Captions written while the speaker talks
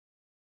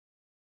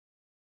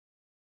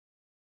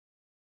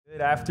Good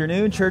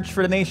afternoon, Church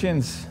for the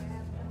Nations.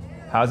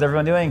 How's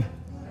everyone doing?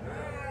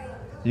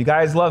 You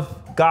guys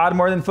love God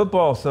more than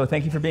football, so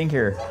thank you for being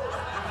here.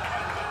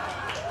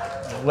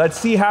 Let's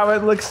see how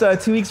it looks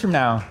 2 weeks from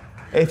now.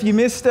 If you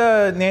missed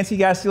Nancy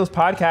Gastile's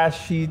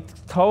podcast, she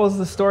tells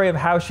the story of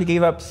how she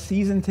gave up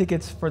season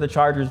tickets for the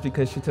Chargers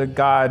because she took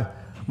God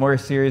more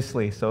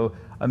seriously. So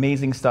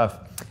amazing stuff.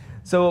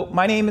 So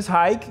my name is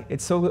Haig.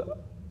 It's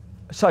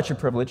such a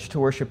privilege to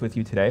worship with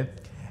you today.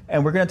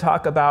 And we're going to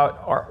talk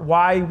about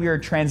why we are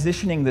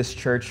transitioning this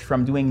church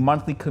from doing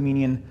monthly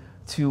communion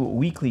to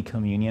weekly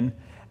communion.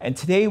 And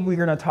today we're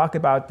going to talk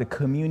about the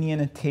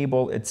communion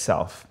table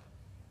itself.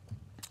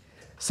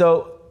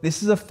 So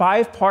this is a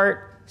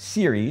 5-part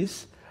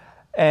series.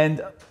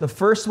 And the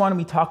first one,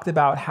 we talked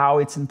about how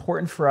it's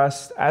important for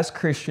us as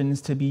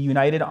Christians to be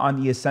united on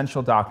the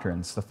essential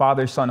doctrines: the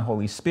Father, Son,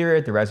 Holy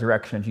Spirit, the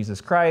resurrection of Jesus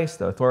Christ,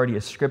 the authority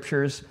of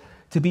Scriptures,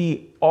 to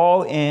be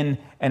all in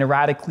and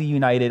radically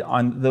united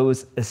on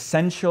those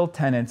essential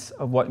tenets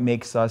of what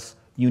makes us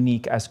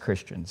unique as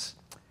Christians.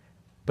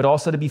 But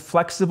also to be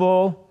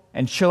flexible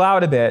and chill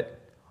out a bit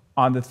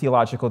on the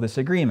theological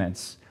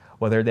disagreements,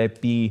 whether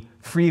that be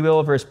free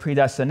will versus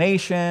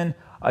predestination,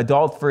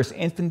 adult versus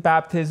infant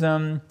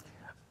baptism,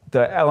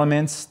 the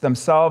elements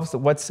themselves,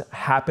 what's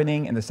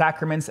happening in the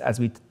sacraments, as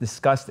we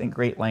discussed in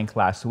great length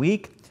last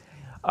week.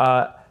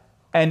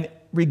 And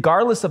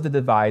regardless of the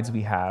divides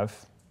we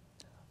have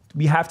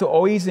to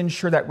always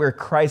ensure that we're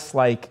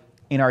Christ-like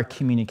in our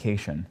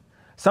communication.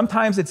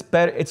 Sometimes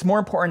it's more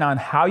important on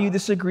how you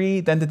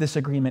disagree than the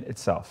disagreement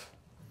itself.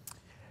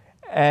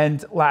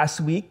 And last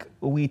week,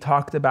 we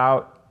talked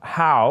about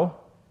how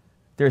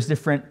there's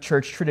different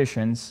church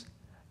traditions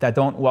that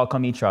don't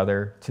welcome each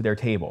other to their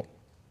table.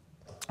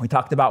 We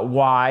talked about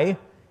why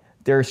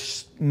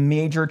there's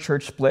major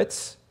church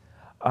splits.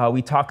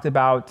 We talked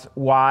about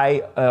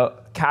why a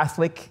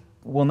Catholic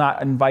will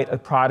not invite a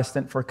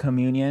Protestant for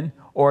communion,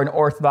 or an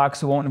Orthodox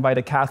who won't invite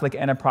a Catholic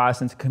and a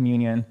Protestant to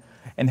communion,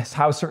 and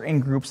how certain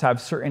groups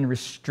have certain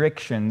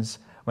restrictions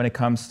when it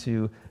comes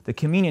to the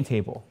communion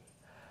table.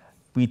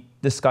 We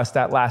discussed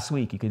that last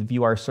week. You could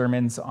view our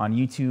sermons on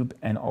YouTube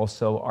and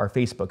also our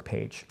Facebook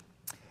page.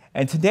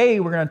 And today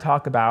we're going to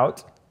talk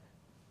about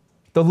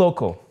the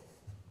local.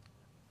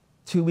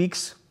 2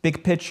 weeks,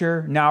 big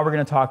picture. Now we're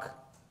going to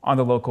talk on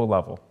the local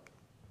level.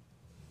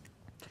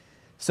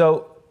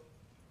 So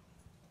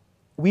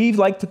we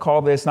like to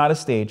call this not a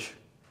stage,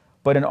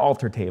 but an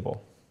altar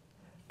table.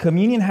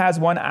 Communion has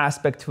one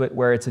aspect to it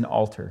where it's an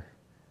altar.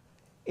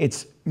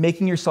 It's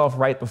making yourself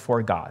right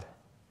before God.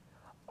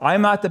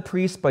 I'm not the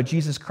priest, but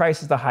Jesus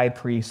Christ is the high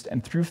priest,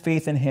 and through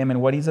faith in him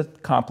and what he's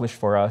accomplished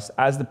for us,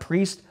 as the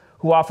priest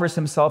who offers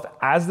himself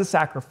as the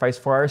sacrifice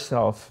for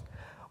ourselves,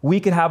 we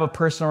could have a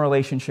personal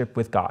relationship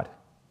with God.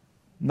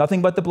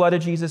 Nothing but the blood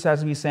of Jesus,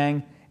 as we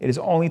sang. It is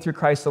only through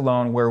Christ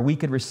alone where we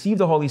could receive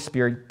the Holy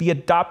Spirit, be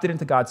adopted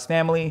into God's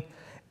family.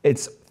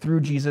 It's through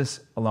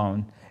Jesus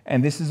alone.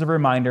 And this is a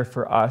reminder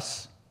for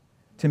us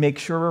to make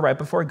sure we're right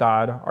before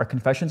God, our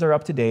confessions are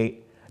up to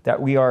date,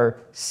 that we are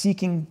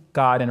seeking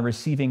God and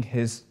receiving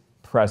his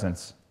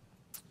presence.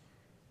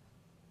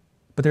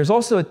 But there's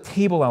also a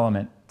table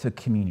element to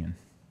communion.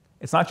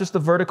 It's not just a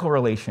vertical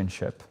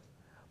relationship,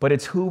 but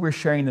it's who we're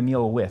sharing the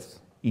meal with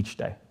each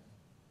day.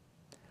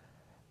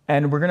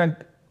 And we're going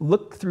to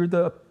look through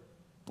the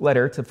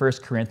letter to 1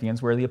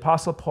 Corinthians, where the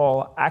Apostle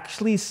Paul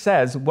actually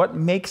says what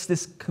makes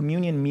this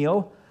communion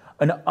meal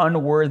an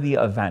unworthy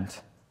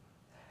event.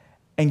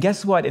 And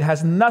guess what? It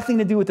has nothing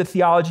to do with the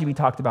theology we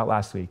talked about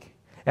last week.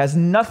 It has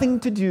nothing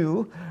to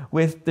do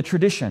with the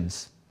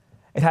traditions.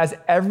 It has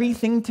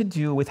everything to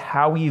do with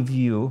how we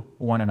view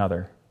one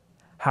another,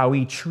 how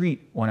we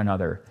treat one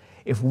another.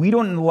 If we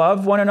don't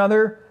love one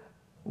another,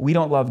 we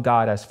don't love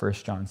God, as 1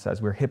 John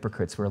says. We're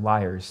hypocrites, we're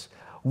liars.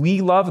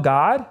 We love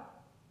God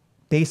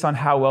based on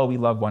how well we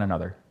love one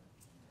another.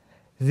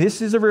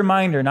 This is a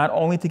reminder not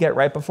only to get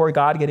right before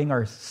God, getting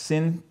our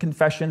sin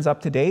confessions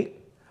up to date,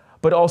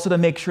 but also to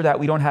make sure that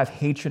we don't have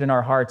hatred in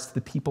our hearts to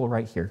the people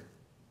right here.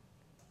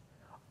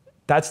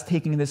 That's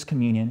taking this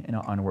communion in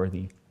an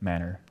unworthy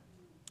manner.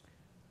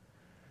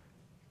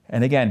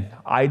 And again,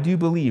 I do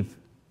believe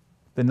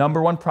the number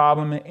one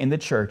problem in the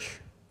church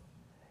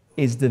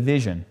is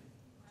division.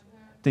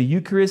 The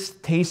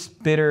Eucharist tastes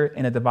bitter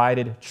in a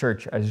divided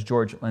church, as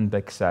George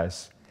Lindbeck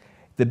says.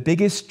 The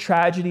biggest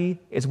tragedy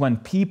is when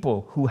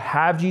people who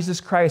have Jesus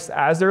Christ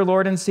as their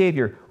Lord and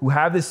Savior, who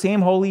have the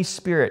same Holy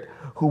Spirit,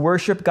 who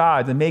worship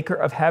God, the maker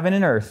of heaven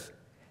and earth,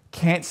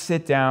 can't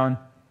sit down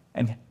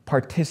and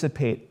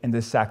participate in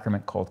this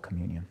sacrament called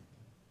communion.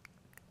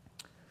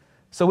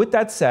 So with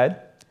that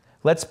said,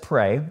 let's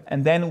pray,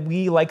 and then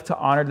we like to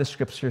honor the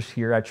scriptures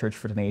here at Church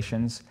for the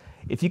Nations.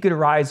 If you could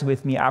rise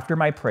with me after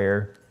my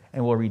prayer,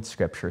 and we'll read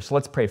scripture. So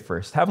let's pray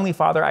first. Heavenly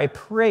Father, I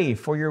pray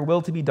for your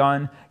will to be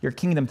done, your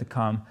kingdom to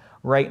come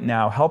right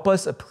now. Help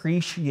us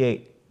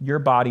appreciate your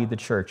body, the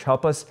church.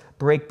 Help us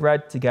break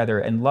bread together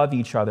and love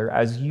each other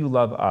as you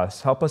love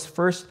us. Help us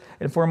first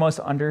and foremost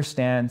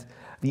understand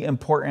the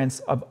importance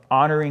of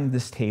honoring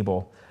this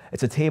table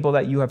It's a table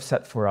that you have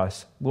set for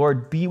us.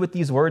 Lord, be with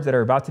these words that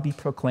are about to be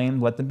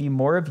proclaimed. Let them be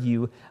more of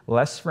you,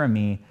 less from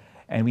me.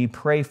 And we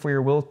pray for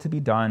your will to be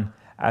done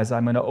as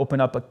I'm going to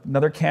open up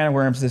another can of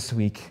worms this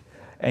week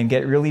and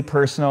get really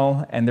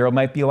personal. And there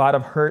might be a lot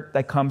of hurt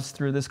that comes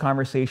through this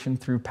conversation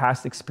through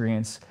past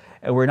experience.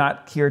 And we're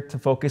not here to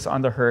focus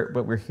on the hurt,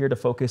 but we're here to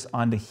focus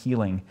on the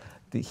healing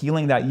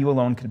that you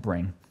alone could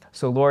bring.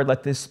 So Lord,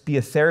 let this be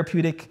a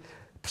therapeutic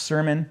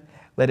sermon.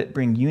 Let it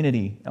bring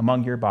unity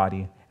among your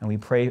body. And we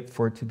pray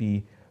for it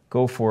to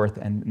go forth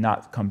and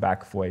not come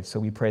back void. So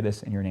we pray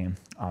this in your name.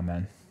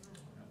 Amen.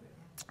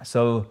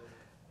 So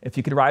if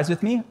you could rise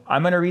with me,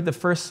 I'm going to read the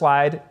first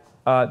slide.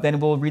 Then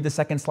we'll read the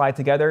second slide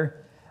together.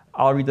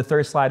 I'll read the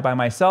third slide by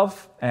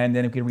myself. And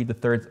then we can read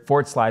the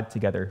fourth slide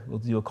together. We'll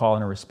do a call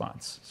and a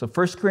response. So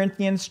 1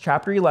 Corinthians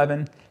chapter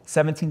 11,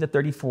 17 to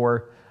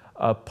 34.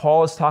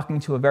 Paul is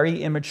talking to a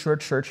very immature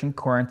church in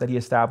Corinth that he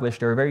established.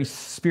 They were very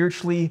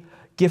spiritually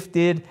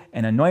gifted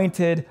and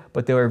anointed,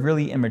 but they were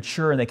really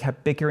immature and they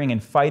kept bickering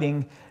and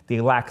fighting.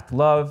 They lacked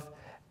love.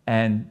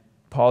 And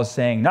Paul is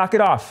saying, knock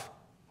it off.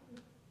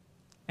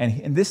 And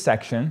in this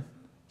section,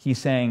 he's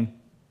saying,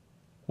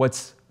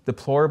 what's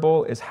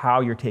deplorable is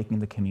how you're taking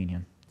the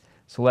communion.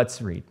 So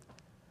let's read.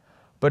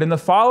 But in the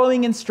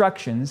following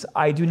instructions,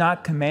 I do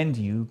not commend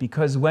you,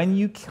 because when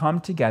you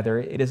come together,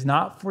 it is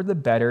not for the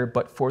better,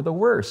 but for the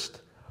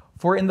worst.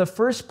 For in the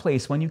first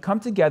place, when you come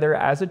together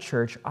as a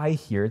church, I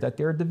hear that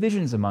there are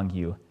divisions among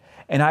you.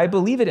 And I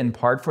believe it in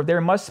part, for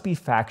there must be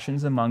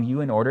factions among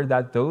you in order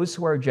that those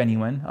who are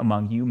genuine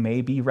among you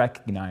may be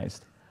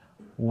recognized.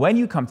 When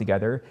you come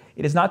together,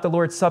 it is not the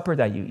Lord's Supper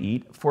that you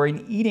eat, for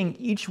in eating,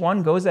 each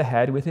one goes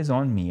ahead with his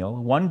own meal.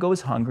 One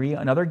goes hungry,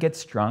 another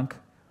gets drunk.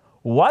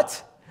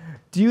 What?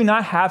 Do you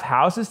not have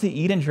houses to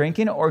eat and drink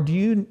in, or do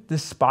you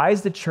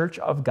despise the church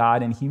of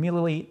God and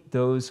humiliate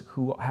those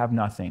who have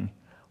nothing?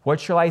 What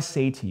shall I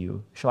say to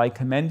you? Shall I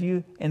commend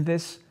you in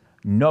this?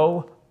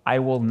 No, I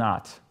will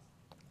not.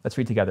 Let's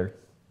read together.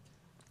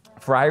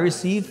 For I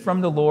received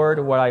from the Lord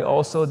what I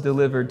also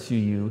delivered to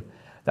you,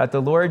 that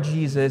the Lord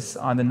Jesus,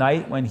 on the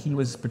night when he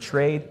was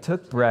betrayed,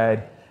 took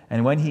bread,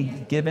 and when he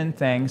had given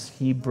thanks,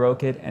 he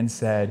broke it and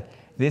said,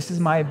 "This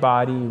is my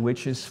body,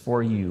 which is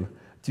for you.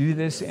 Do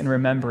this in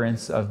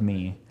remembrance of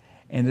me."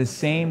 In the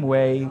same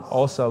way,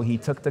 also, he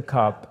took the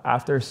cup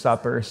after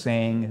supper,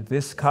 saying,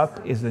 "This cup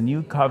is the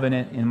new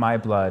covenant in my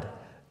blood.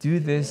 Do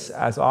this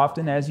as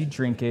often as you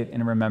drink it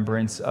in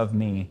remembrance of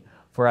me.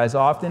 For as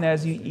often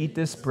as you eat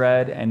this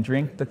bread and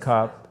drink the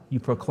cup, you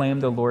proclaim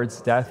the Lord's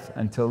death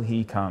until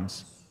he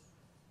comes.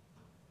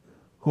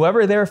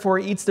 Whoever therefore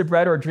eats the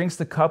bread or drinks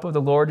the cup of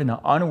the Lord in an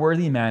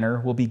unworthy manner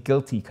will be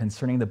guilty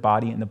concerning the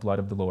body and the blood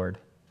of the Lord.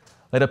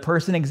 Let a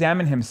person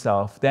examine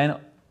himself, then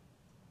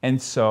and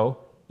so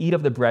eat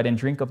of the bread and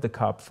drink of the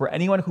cup. For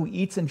anyone who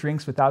eats and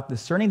drinks without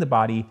discerning the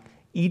body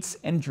eats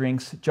and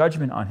drinks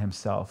judgment on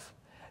himself.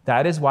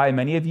 That is why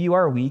many of you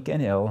are weak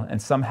and ill, and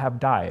some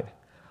have died.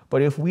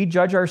 But if we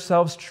judge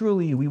ourselves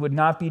truly, we would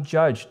not be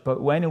judged.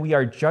 But when we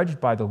are judged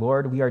by the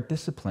Lord, we are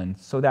disciplined,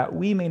 so that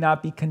we may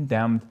not be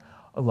condemned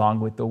along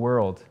with the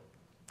world.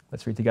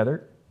 Let's read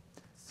together.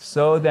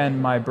 So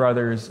then, my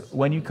brothers,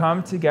 when you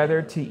come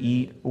together to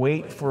eat,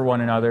 wait for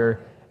one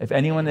another. If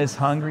anyone is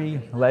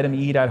hungry, let him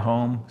eat at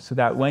home, so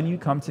that when you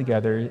come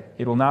together,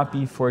 it will not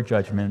be for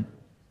judgment.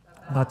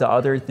 About the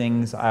other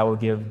things, I will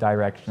give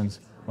directions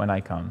when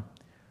I come.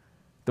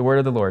 The word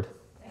of the Lord.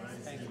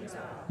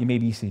 You may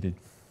be seated.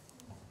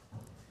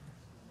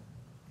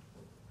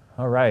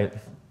 All right.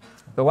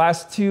 The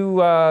last two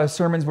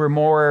sermons were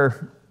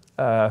more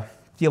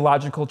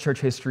theological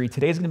church history.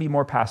 Today's going to be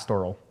more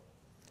pastoral.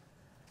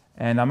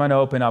 And I'm going to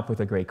open up with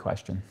a great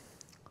question.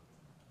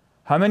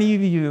 How many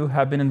of you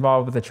have been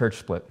involved with a church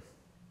split?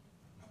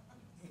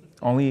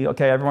 Only,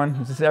 okay, everyone?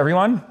 Is this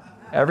everyone?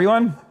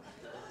 Everyone?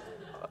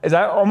 Is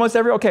that almost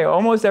everyone? Okay,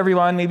 almost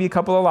everyone, maybe a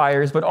couple of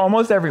liars, but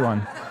almost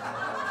everyone.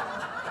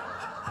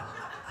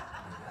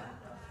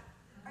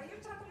 Are you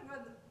talking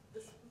about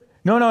the split?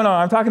 No,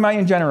 I'm talking about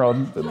in general,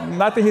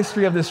 not the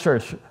history of this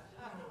church.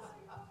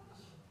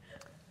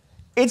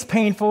 It's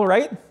painful,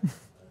 right?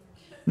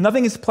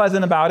 Nothing is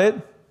pleasant about it.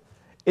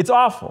 It's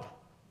awful.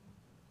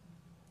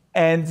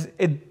 And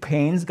it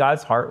pains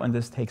God's heart when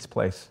this takes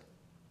place.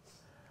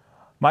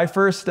 My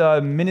first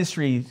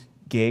ministry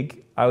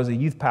gig, I was a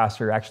youth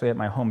pastor actually at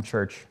my home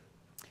church.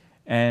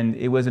 And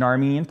it was an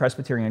Armenian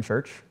Presbyterian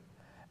church.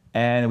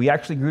 And we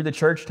actually grew the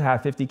church to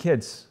have 50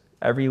 kids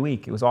every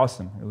week. It was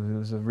awesome. It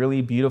was a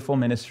really beautiful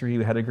ministry.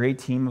 We had a great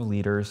team of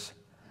leaders.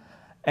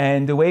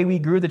 And the way we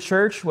grew the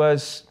church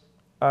was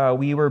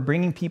we were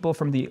bringing people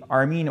from the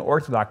Armenian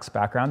Orthodox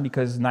background,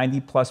 because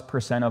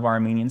 90+% of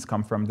Armenians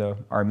come from the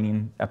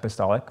Armenian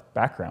apostolic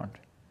background.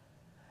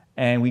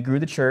 And we grew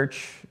the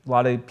church. A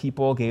lot of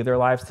people gave their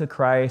lives to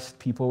Christ.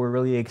 People were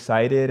really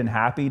excited and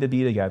happy to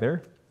be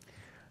together.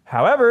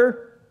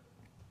 However,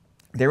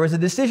 there was a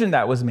decision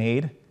that was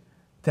made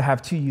to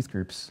have two youth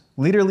groups,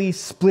 literally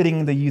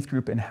splitting the youth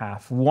group in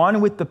half. One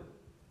with the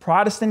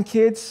Protestant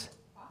kids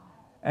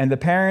and the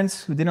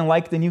parents who didn't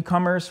like the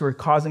newcomers who were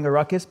causing a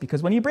ruckus,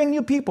 because when you bring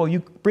new people, you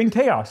bring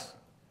chaos.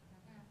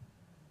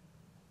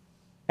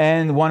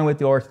 and one with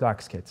the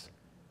Orthodox kids.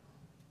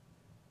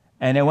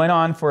 And it went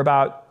on for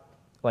about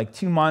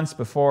 2 months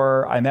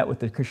before I met with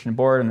the Christian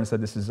board and they said,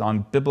 this is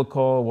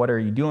unbiblical. What are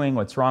you doing?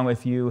 What's wrong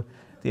with you?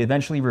 They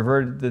eventually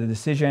reverted the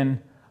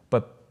decision,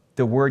 but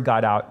the word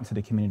got out into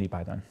the community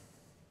by then.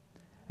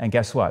 And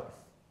guess what?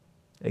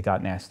 It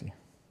got nasty.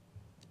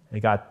 It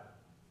got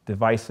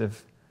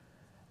divisive,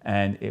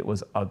 and it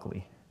was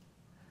ugly.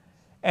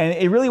 And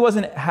it really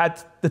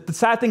the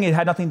sad thing, it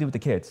had nothing to do with the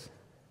kids.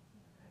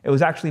 It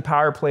was actually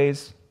power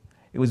plays.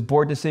 It was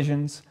board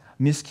decisions,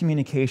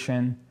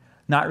 miscommunication,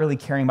 not really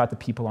caring about the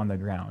people on the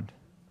ground.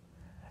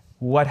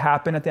 What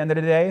happened at the end of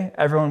the day?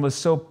 Everyone was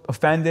so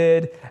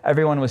offended.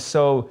 Everyone was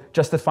so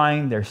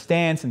justifying their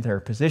stance and their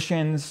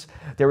positions.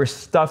 There was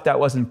stuff that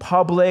wasn't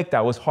public,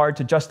 that was hard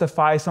to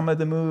justify some of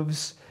the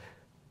moves.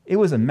 It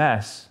was a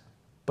mess.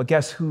 But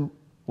guess who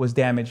was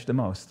damaged the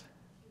most?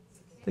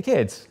 The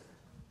kids.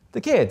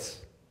 The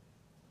kids.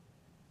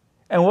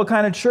 And what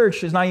kind of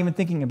church is not even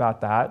thinking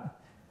about that?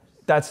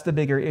 That's the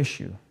bigger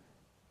issue.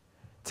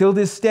 Till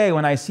this day,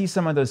 when I see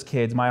some of those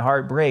kids, my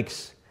heart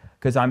breaks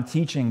because I'm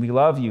teaching, we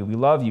love you,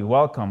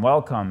 welcome,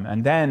 welcome.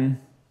 And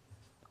then,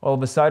 all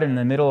of a sudden, in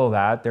the middle of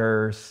that,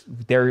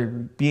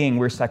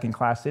 we're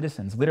second-class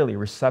citizens. Literally,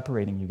 we're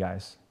separating you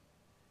guys.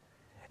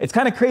 It's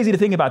kind of crazy to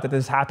think about that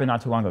this happened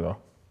not too long ago.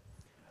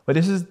 But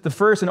this is the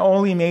first and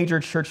only major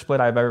church split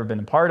I've ever been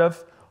a part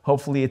of.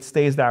 Hopefully, it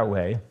stays that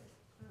way.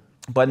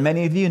 But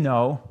many of you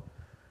know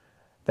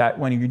that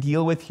when you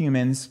deal with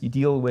humans, you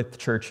deal with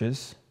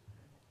churches,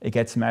 it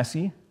gets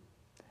messy,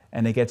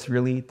 and it gets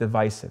really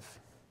divisive.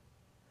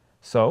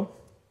 So,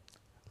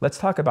 let's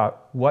talk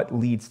about what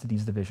leads to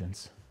these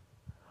divisions.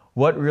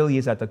 What really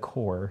is at the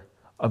core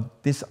of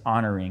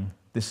dishonoring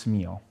this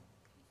meal?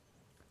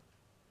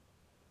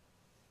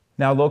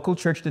 Now, local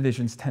church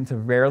divisions tend to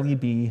rarely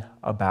be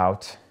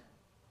about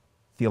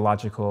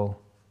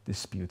theological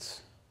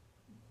disputes.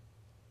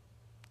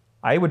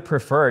 I would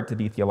prefer it to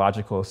be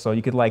theological, so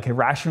you could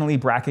rationally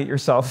bracket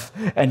yourself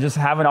and just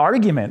have an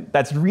argument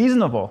that's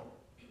reasonable.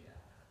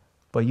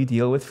 But you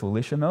deal with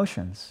foolish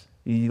emotions.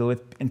 You deal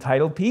with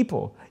entitled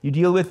people. You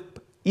deal with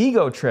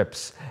ego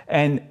trips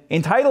and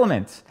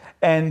entitlement.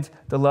 And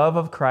the love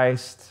of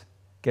Christ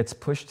gets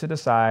pushed to the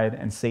side,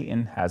 and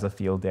Satan has a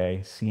field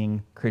day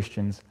seeing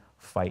Christians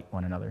fight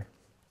one another.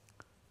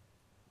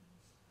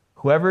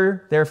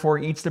 Whoever, therefore,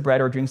 eats the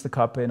bread or drinks the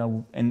cup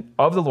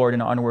of the Lord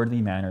in an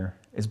unworthy manner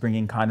is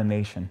bringing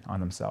condemnation on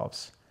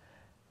themselves.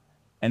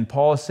 And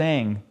Paul is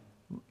saying,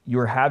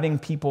 you're having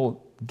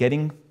people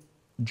getting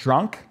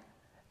drunk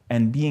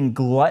and being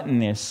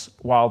gluttonous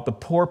while the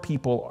poor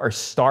people are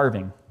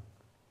starving.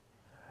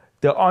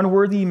 The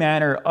unworthy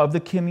manner of the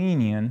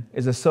communion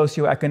is a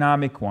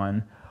socioeconomic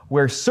one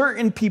where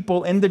certain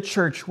people in the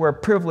church who are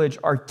privileged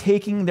are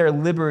taking their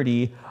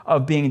liberty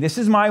of being, this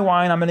is my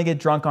wine, I'm going to get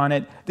drunk on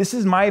it. This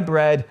is my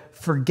bread.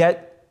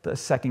 Forget the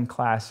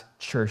second-class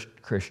church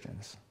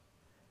Christians.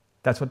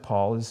 That's what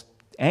Paul is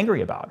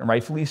angry about, and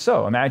rightfully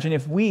so. Imagine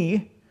if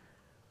we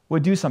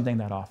would do something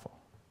that awful.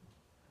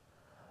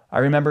 I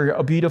remember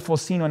a beautiful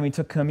scene when we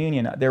took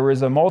communion. There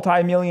was a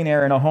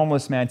multimillionaire and a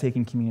homeless man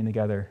taking communion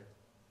together.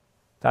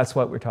 That's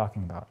what we're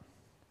talking about.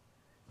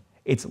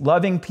 It's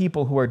loving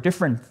people who are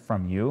different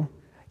from you,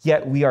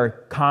 yet we are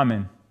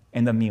common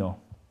in the meal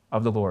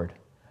of the Lord,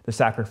 the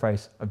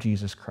sacrifice of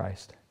Jesus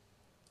Christ.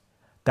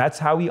 That's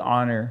how we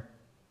honor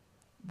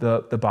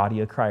the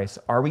body of Christ.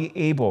 Are we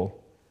able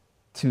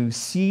to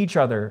see each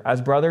other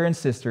as brother and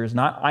sisters,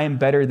 not I am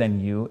better than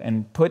you,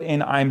 and put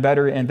in I'm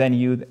better than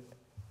you,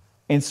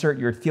 insert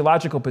your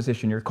theological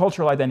position, your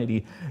cultural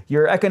identity,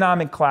 your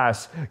economic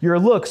class, your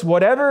looks,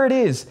 whatever it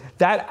is,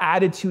 that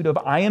attitude of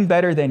I am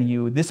better than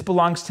you, this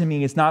belongs to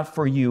me, it's not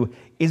for you,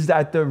 is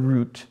at the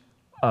root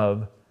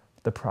of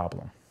the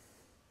problem.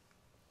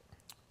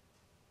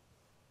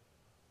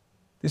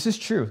 This is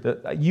true,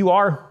 that you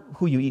are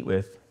who you eat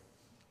with.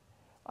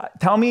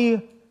 Tell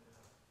me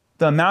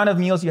the amount of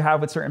meals you have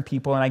with certain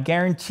people, and I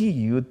guarantee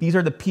you, these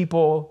are the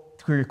people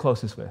who you're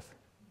closest with.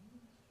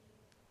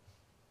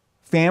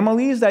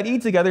 Families that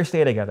eat together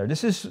stay together.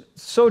 This is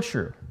so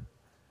true.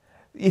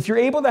 If you're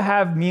able to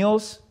have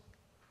meals,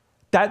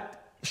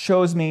 that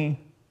shows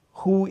me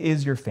who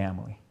is your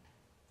family.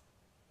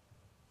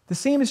 The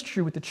same is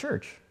true with the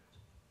church.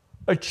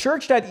 A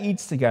church that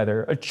eats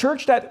together, a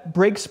church that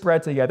breaks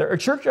bread together, a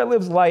church that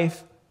lives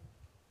life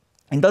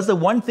and does the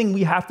one thing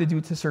we have to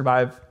do to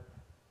survive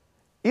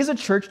is a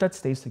church that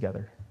stays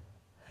together.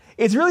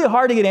 It's really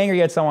hard to get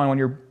angry at someone when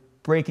you're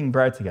breaking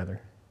bread together.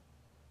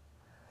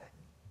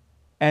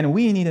 And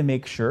we need to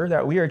make sure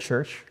that we are a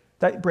church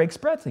that breaks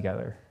bread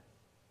together.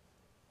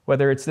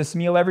 Whether it's this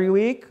meal every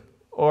week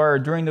or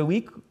during the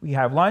week, we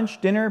have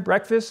lunch, dinner,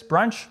 breakfast,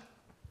 brunch,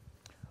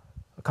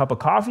 a cup of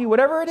coffee,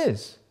 whatever it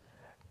is.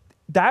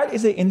 That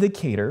is an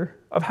indicator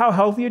of how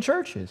healthy a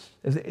church is.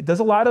 Does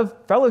a lot of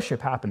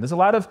fellowship happen? Does a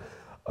lot of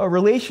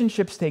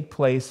relationships take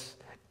place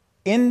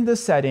in the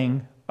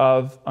setting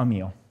of a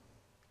meal?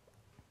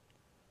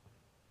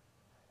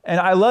 And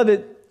I love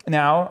it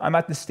now. I'm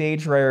at the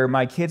stage where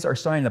my kids are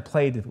starting to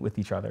play with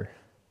each other.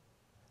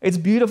 It's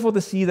beautiful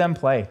to see them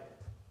play.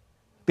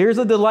 There's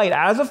a delight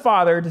as a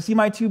father to see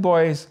my two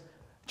boys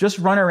just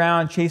run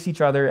around, chase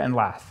each other, and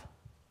laugh.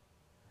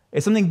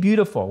 It's something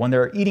beautiful when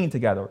they're eating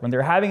together, when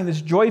they're having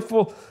this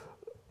joyful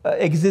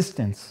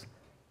existence.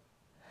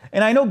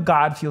 And I know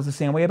God feels the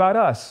same way about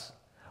us.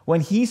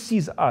 When he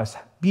sees us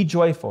be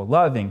joyful,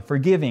 loving,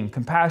 forgiving,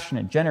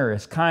 compassionate,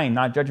 generous, kind,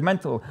 not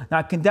judgmental,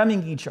 not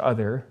condemning each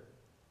other,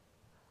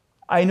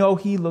 I know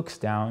he looks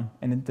down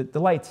and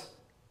delights.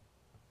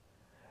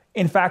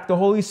 In fact, the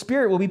Holy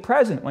Spirit will be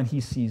present when he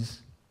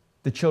sees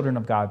the children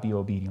of God be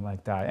obedient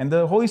like that. And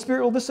the Holy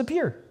Spirit will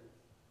disappear.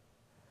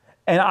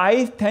 And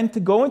I tend to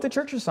go into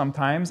churches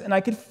sometimes and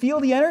I could feel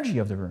the energy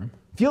of the room,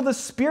 feel the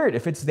Spirit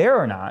if it's there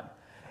or not.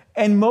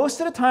 And most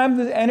of the time,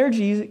 the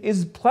energy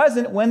is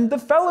pleasant when the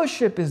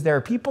fellowship is there.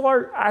 People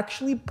are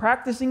actually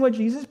practicing what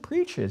Jesus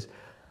preaches.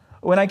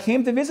 When I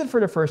came to visit for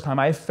the first time,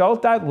 I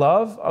felt that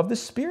love of the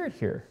Spirit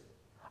here.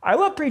 I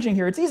love preaching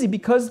here. It's easy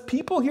because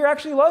people here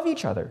actually love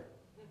each other.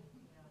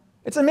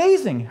 It's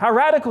amazing how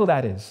radical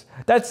that is.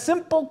 That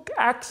simple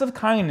acts of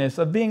kindness,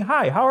 of being,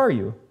 hi, how are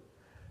you?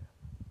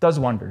 Does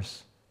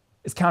wonders.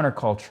 Is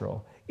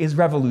countercultural. Is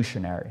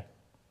revolutionary.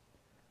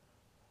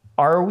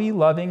 Are we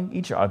loving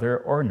each other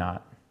or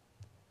not?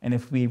 And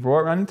if we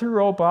run into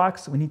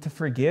roadblocks, we need to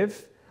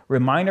forgive,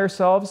 remind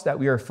ourselves that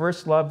we are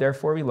first loved,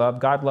 therefore we love.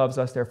 God loves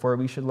us, therefore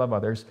we should love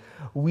others.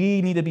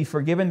 We need to be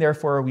forgiven,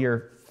 therefore we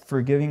are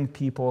forgiving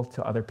people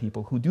to other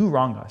people who do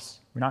wrong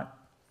us.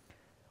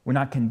 We're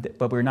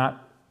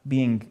not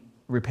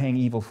repaying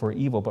evil for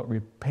evil, but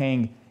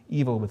repaying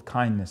evil with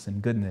kindness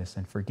and goodness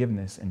and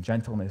forgiveness and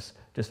gentleness,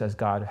 just as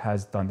God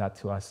has done that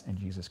to us in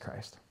Jesus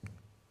Christ.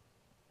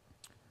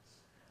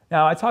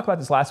 Now, I talked about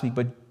this last week,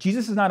 but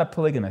Jesus is not a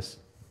polygamist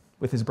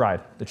with his bride,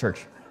 the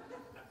church.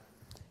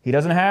 He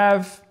doesn't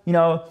have,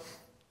 a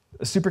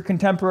super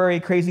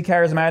contemporary, crazy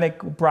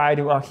charismatic bride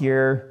out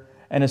here,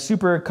 and a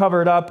super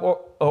covered up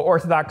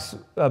Orthodox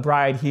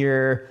bride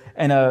here,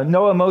 and a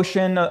no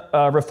emotion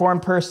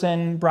Reformed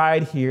person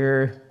bride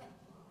here.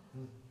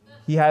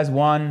 He has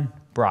one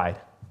bride.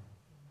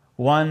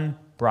 One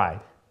bride.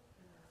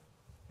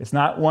 It's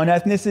not one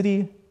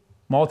ethnicity,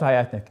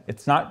 multi-ethnic.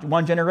 It's not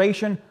one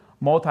generation,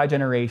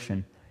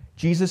 multi-generation.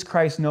 Jesus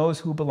Christ knows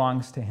who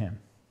belongs to him.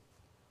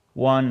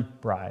 One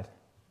bride.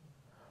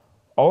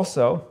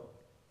 Also,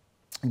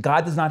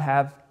 God does not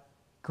have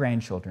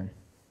grandchildren.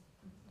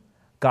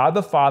 God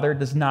the Father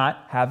does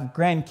not have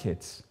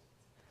grandkids.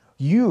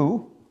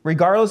 You,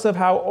 regardless of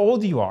how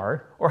old you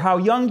are or how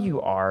young you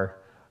are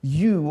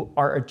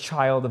a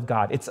child of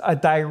God. It's a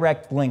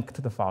direct link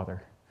to the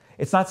Father.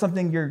 It's not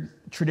something you're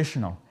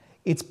traditional.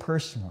 It's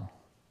personal.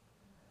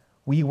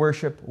 We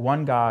worship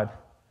one God,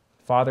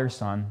 Father,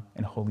 Son,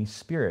 and Holy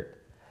Spirit.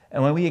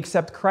 And when we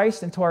accept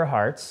Christ into our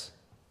hearts,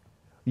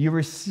 you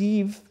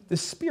receive the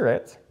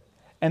Spirit,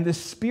 and the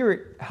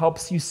Spirit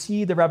helps you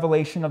see the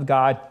revelation of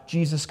God,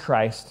 Jesus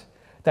Christ,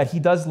 that he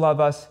does love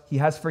us, he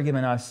has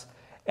forgiven us,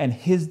 and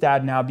his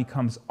dad now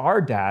becomes our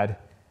dad,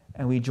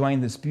 and we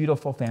join this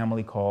beautiful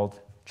family called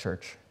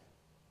church.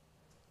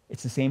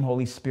 It's the same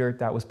Holy Spirit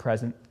that was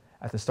present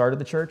at the start of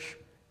the church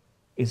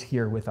is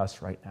here with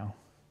us right now.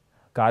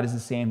 God is the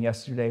same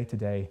yesterday,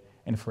 today,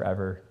 and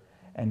forever.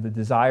 And the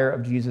desire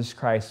of Jesus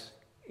Christ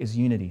is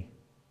unity,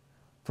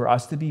 for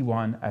us to be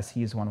one as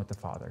he is one with the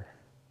Father.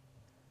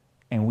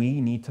 And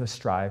we need to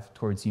strive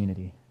towards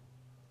unity.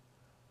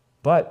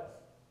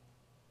 But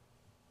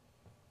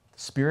the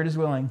Spirit is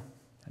willing,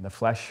 and the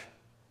flesh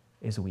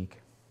is weak.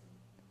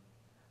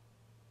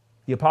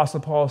 The Apostle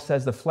Paul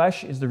says the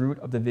flesh is the root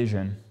of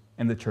division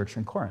in the church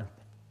in Corinth.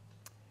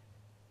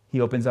 He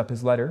opens up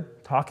his letter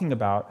talking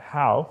about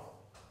how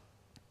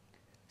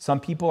some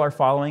people are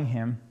following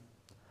him,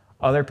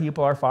 other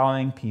people are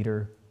following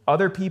Peter,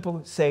 other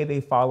people say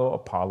they follow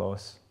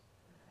Apollos.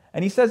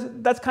 And he says,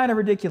 that's kind of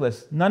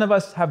ridiculous. None of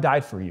us have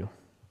died for you.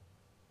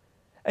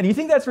 And you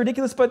think that's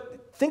ridiculous,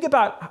 but think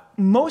about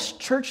most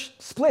church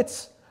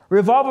splits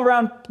revolve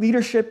around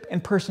leadership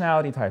and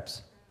personality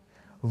types.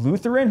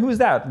 Lutheran, who's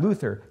that?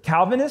 Luther.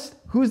 Calvinist,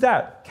 who's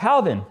that?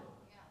 Calvin.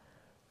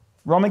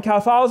 Roman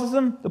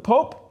Catholicism, the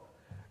Pope.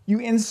 You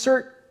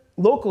insert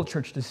local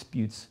church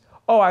disputes.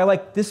 Oh, I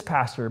like this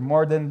pastor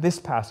more than this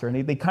pastor.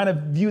 And they kind of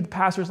viewed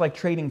pastors like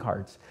trading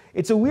cards.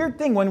 It's a weird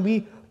thing when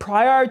we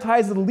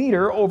prioritize the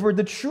leader over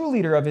the true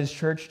leader of his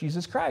church,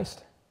 Jesus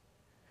Christ.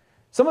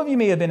 Some of you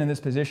may have been in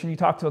this position. You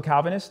talk to a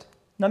Calvinist.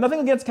 Now,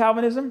 nothing against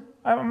Calvinism.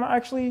 I'm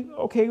actually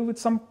okay with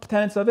some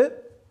tenets of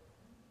it.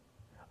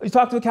 You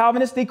talk to a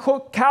Calvinist, they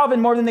quote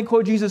Calvin more than they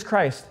quote Jesus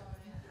Christ.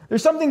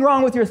 There's something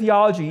wrong with your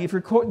theology if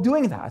you're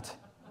doing that.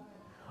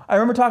 I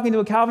remember talking to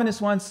a Calvinist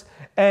once,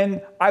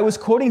 and I was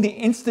quoting the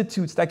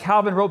institutes that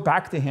Calvin wrote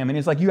back to him, and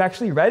he's like, you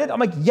actually read it? I'm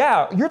like,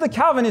 yeah, you're the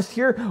Calvinist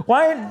here.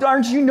 Why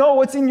aren't you know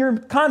what's in your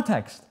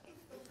context?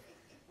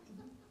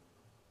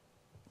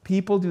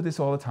 People do this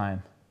all the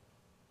time.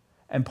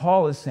 And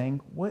Paul is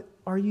saying, what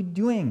are you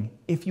doing?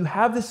 If you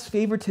have this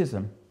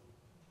favoritism,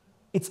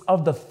 it's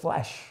of the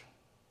flesh.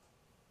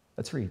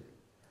 Let's read.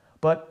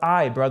 But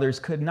I, brothers,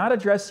 could not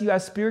address you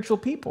as spiritual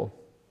people,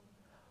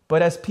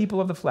 but as people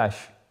of the flesh,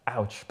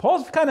 Ouch.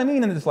 Paul's kind of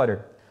mean in this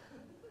letter.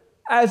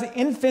 As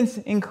infants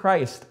in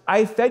Christ,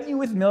 I fed you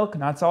with milk,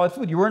 not solid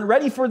food. You weren't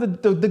ready for the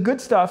good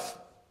stuff.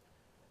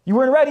 You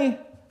weren't ready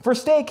for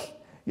steak.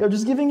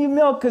 Just giving you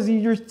milk because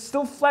you're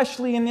still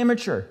fleshly and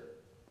immature.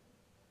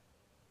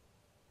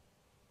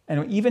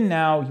 And even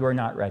now, you are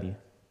not ready,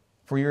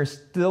 for you are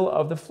still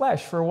of the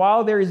flesh. For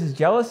while there is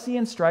jealousy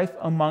and strife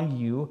among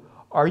you,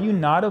 are you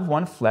not of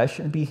one flesh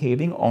and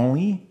behaving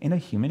only in a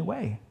human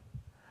way?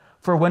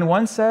 For when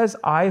one says,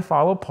 I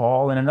follow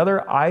Paul, and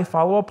another, I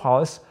follow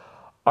Apollos,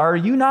 are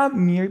you not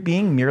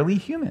being merely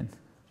human?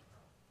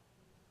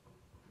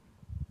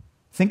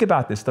 Think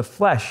about this. The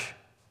flesh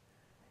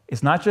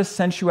is not just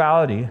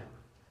sensuality,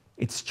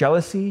 it's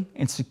jealousy,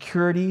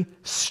 insecurity,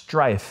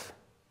 strife.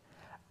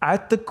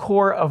 At the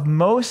core of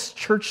most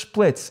church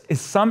splits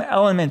is some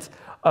element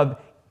of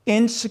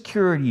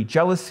insecurity,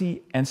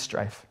 jealousy, and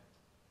strife.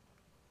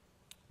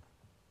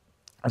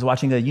 I was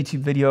watching a YouTube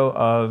video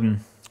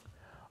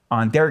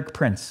on Derek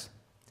Prince,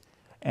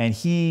 and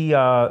he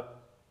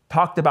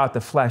talked about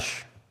the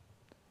flesh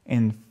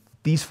in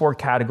these 4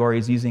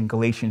 categories using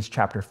Galatians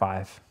chapter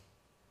 5.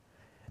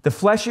 The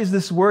flesh is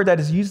this word that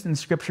is used in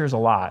scriptures a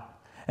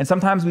lot, and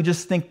sometimes we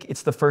just think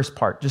it's the first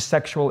part, just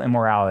sexual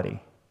immorality,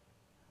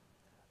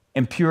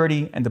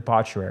 impurity, and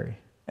debauchery.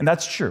 And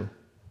that's true.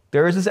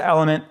 There is this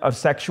element of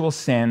sexual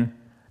sin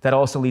that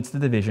also leads to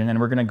division, and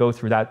we're going to go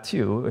through that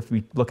too if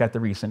we look at the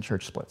recent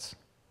church splits.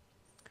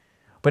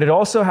 But it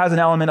also has an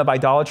element of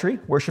idolatry,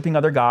 worshiping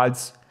other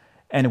gods,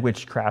 and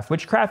witchcraft.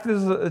 Witchcraft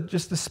is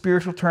just a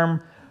spiritual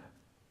term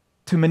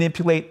to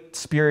manipulate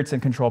spirits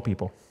and control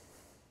people.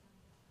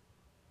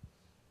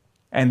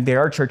 And there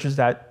are churches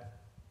that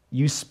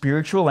use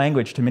spiritual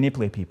language to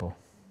manipulate people.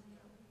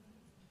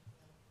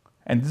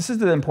 And this is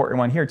the important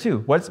one here too.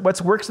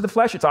 What's works of the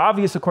flesh? It's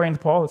obvious according to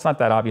Paul. It's not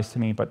that obvious to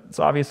me, but it's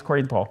obvious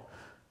according to Paul.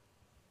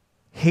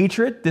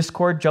 Hatred,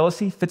 discord,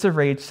 jealousy, fits of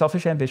rage,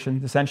 selfish ambition,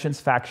 dissensions,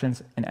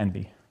 factions, and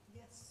envy.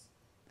 Yes.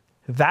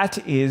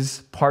 That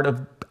is part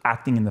of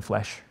acting in the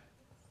flesh.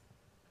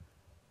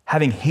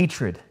 Having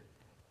hatred,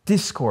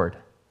 discord,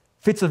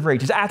 fits of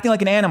rage. It's acting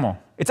like an animal.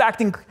 It's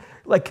acting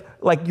like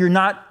you're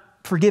not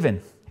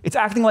forgiven. It's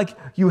acting like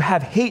you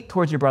have hate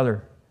towards your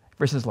brother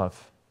versus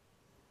love.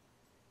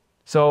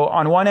 So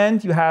on one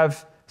end, you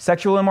have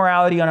sexual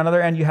immorality. On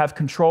another end, you have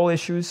control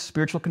issues,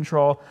 spiritual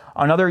control.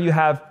 On another, you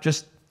have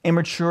just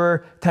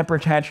immature temper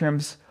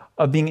tantrums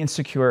of being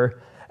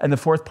insecure. And the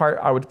fourth part,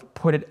 I would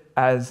put it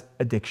as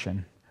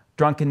addiction,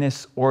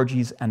 drunkenness,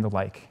 orgies, and the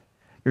like.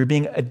 You're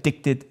being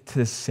addicted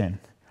to sin,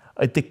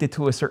 addicted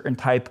to a certain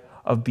type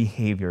of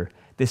behavior.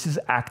 This is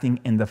acting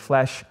in the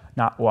flesh,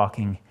 not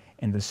walking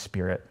in the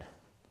spirit.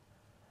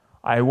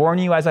 I warn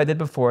you, as I did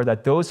before,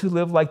 that those who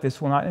live like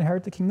this will not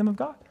inherit the kingdom of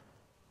God.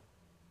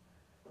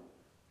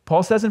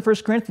 Paul says in 1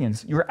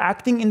 Corinthians, you're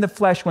acting in the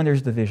flesh when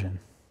there's division.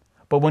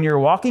 But when you're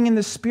walking in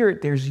the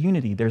Spirit, there's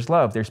unity, there's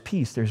love, there's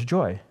peace, there's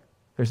joy.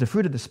 There's the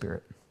fruit of the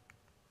Spirit.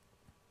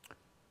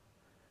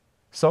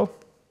 So,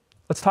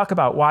 let's talk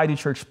about why do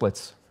church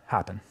splits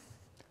happen.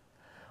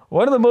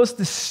 One of the most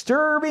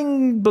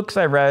disturbing books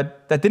I read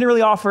that didn't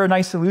really offer a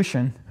nice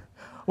solution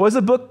was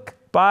a book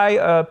by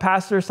a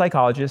pastor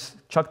psychologist,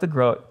 Chuck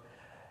DeGroat,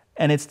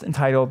 and it's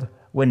entitled,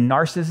 When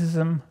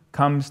Narcissism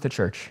Comes to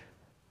Church.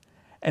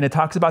 And it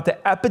talks about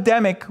the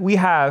epidemic we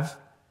have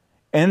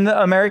in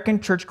the American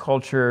church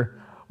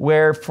culture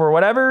where, for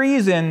whatever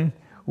reason,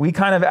 we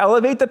kind of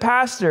elevate the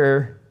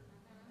pastor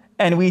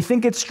and we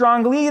think it's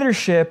strong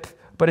leadership,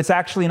 but it's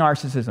actually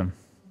narcissism.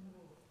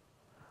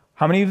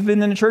 How many of you have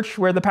been in a church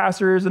where the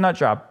pastor is a nut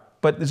job,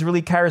 but is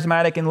really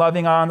charismatic and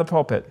loving on the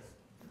pulpit?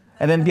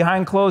 And then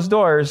behind closed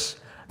doors,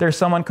 there's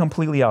someone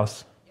completely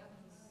else.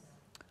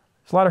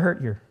 There's a lot of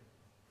hurt here.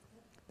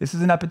 This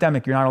is an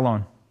epidemic. You're not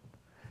alone.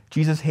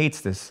 Jesus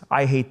hates this.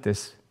 I hate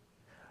this.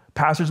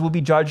 Pastors will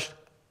be judged,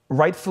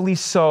 rightfully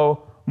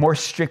so, more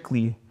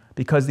strictly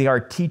because they are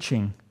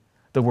teaching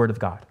the Word of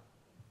God.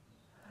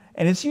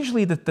 And it's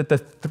usually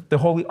the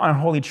holy,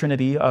 unholy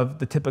trinity of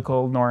the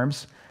typical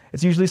norms.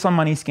 It's usually some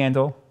money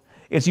scandal.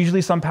 It's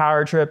usually some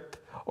power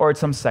trip, or it's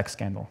some sex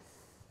scandal.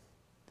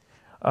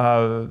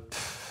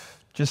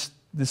 Just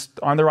this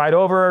on the ride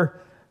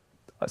over,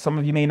 some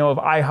of you may know of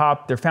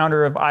IHOP. Their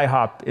founder of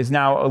IHOP is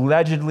now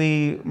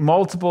allegedly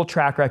multiple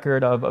track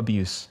record of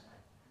abuse.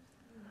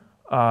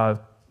 New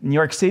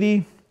York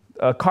City,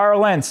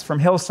 Carl Lentz from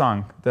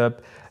Hillsong.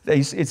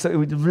 It's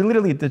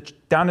literally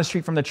down the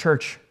street from the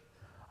church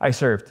I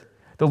served.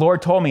 The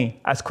Lord told me,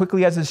 as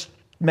quickly as this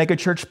mega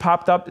church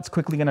popped up, it's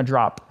quickly going to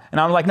drop.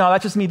 And I'm like, no,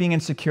 that's just me being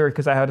insecure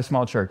because I had a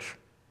small church.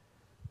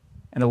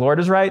 And the Lord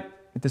is right.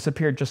 It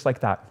disappeared just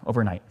like that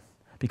overnight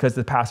because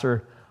the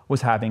pastor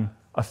was having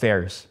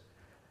affairs.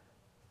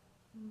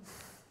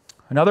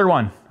 Another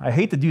one, I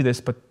hate to do this,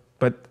 but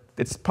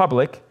it's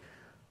public.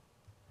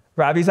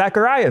 Ravi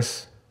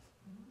Zacharias.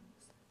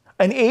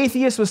 An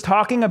atheist was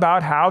talking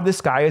about how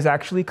this guy is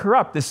actually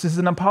corrupt. This is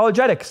an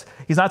apologetics.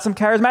 He's not some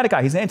charismatic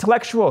guy. He's an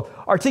intellectual,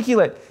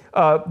 articulate,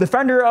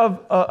 defender of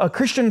a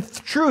Christian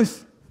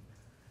truth.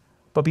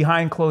 But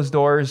behind closed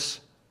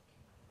doors,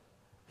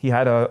 He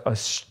had a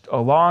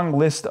long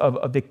list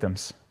of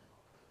victims.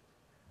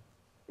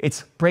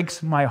 It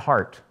breaks my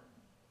heart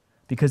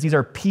because these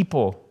are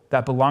people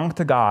that belong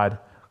to God,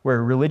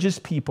 where religious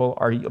people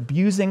are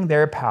abusing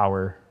their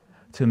power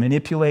to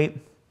manipulate,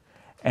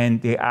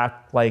 and they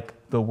act like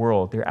the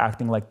world. They're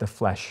acting like the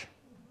flesh.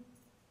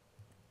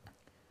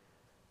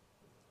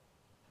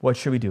 What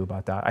should we do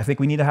about that? I think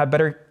we need to have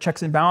better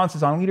checks and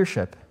balances on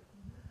leadership.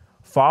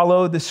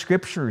 Follow the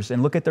scriptures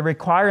and look at the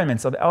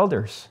requirements of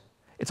elders.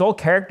 It's all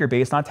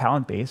character-based, not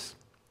talent-based.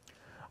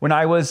 When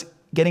I was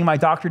getting my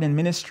doctorate in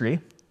ministry,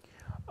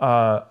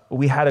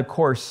 we had a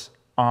course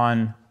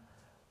on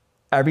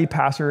every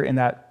pastor in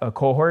that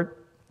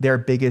cohort, their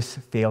biggest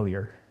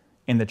failure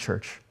in the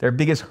church, their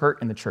biggest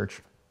hurt in the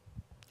church.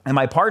 And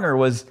my partner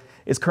is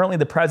currently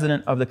the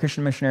president of the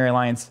Christian Missionary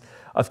Alliance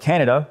of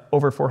Canada,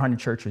 over 400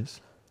 churches.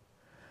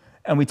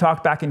 And we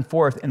talked back and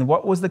forth, and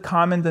what was the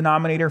common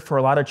denominator for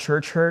a lot of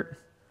church hurt?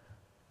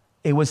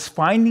 It was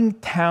finding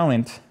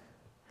talent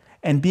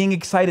and being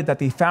excited that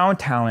they found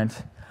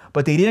talent,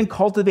 but they didn't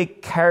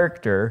cultivate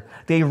character.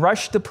 They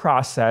rushed the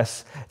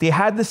process. They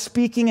had the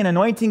speaking and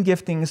anointing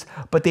giftings,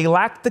 but they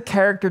lacked the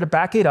character to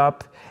back it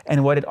up.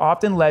 And what it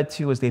often led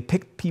to is they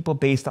picked people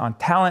based on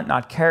talent,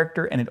 not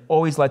character, and it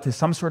always led to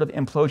some sort of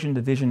implosion,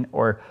 division,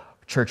 or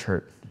church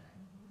hurt.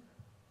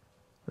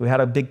 We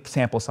had a big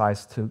sample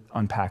size to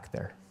unpack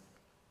there.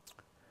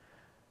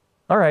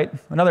 All right,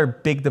 another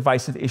big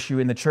divisive issue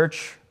in the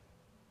church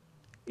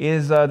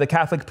is the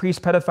Catholic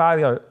priest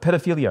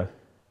pedophilia.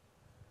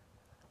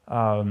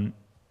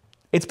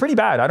 It's pretty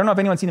bad. I don't know if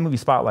anyone's seen the movie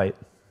Spotlight.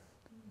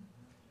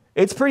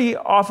 It's pretty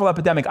awful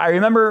epidemic. I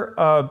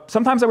remember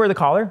sometimes I wear the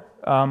collar.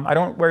 I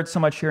don't wear it so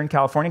much here in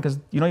California because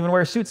you don't even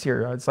wear suits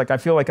here. It's like I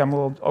feel like I'm a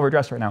little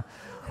overdressed right now.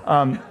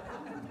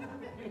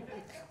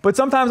 But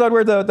sometimes I'd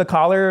wear the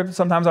collar.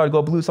 Sometimes I would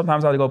go blue.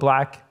 Sometimes I would go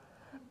black.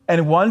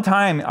 And one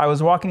time I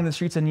was walking in the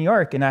streets of New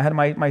York and I had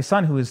my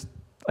son who was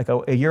like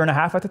a year and a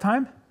half at the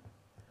time.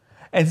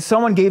 And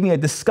someone gave me a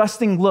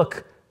disgusting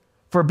look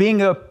for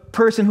being a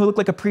person who looked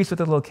like a priest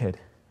with a little kid.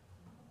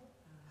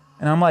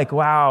 And I'm like,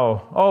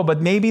 wow, oh,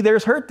 but maybe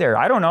there's hurt there.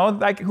 I don't know,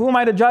 like, who am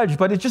I to judge?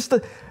 But it's just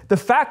the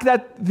fact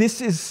that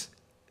this is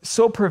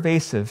so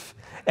pervasive,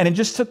 and it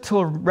just took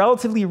till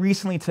relatively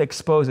recently to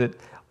expose it,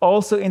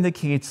 also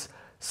indicates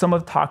some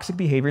of toxic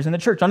behaviors in the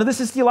church. None of this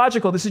is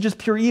theological, this is just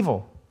pure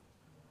evil.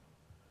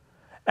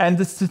 And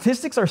the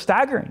statistics are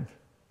staggering.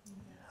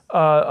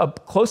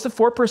 Close to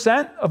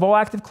 4% of all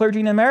active clergy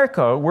in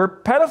America were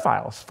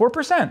pedophiles,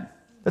 4%.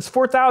 That's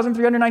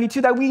 4,392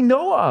 that we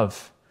know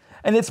of.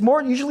 And it's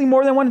usually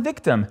more than one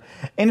victim.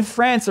 In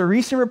France, a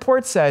recent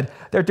report said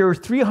that there were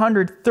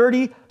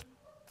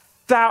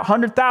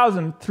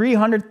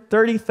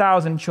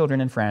 330,000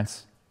 children in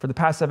France for the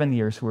past 7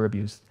 years who were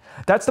abused.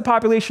 That's the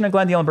population of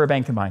Glendale and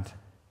Burbank combined.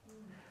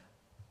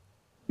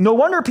 No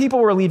wonder people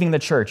were leaving the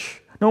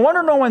church. No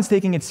wonder no one's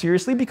taking it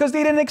seriously, because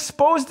they didn't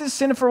expose this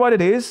sin for what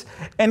it is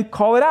and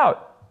call it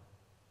out.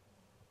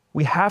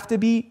 We have to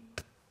be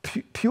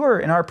pure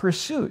in our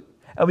pursuit.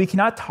 And we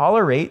cannot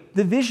tolerate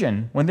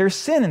division when there's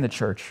sin in the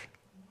church.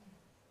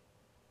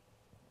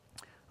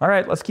 All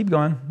right, let's keep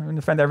going. I'm going to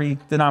defend every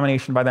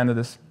denomination by the end of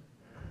this.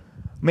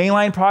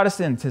 Mainline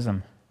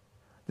Protestantism.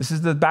 This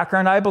is the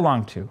background I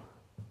belong to.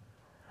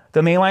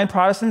 The mainline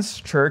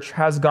Protestant church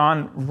has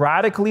gone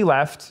radically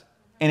left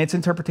in its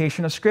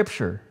interpretation of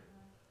Scripture.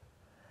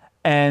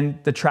 And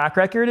the track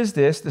record is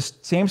this. The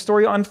same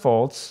story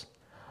unfolds.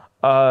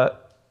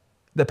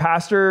 The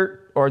pastor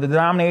or the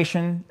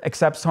denomination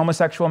accepts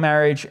homosexual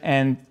marriage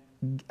and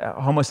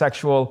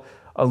homosexual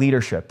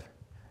leadership.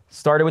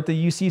 Started with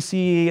the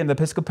UCC and the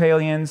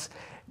Episcopalians.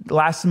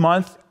 Last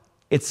month,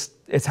 it's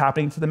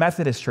happening to the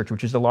Methodist Church,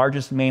 which is the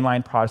largest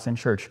mainline Protestant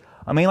church.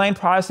 A mainline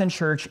Protestant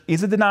church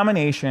is a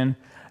denomination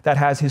that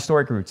has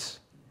historic roots,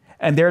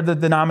 and they're the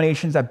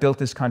denominations that built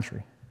this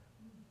country.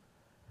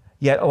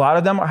 Yet a lot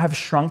of them have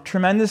shrunk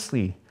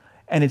tremendously.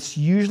 And it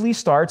usually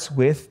starts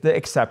with the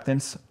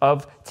acceptance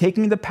of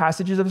taking the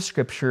passages of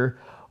Scripture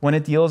when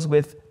it deals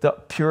with the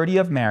purity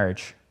of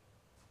marriage.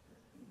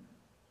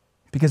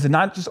 Because it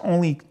not just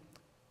only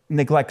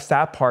neglects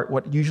that part,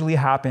 what usually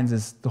happens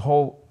is the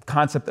whole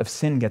concept of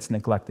sin gets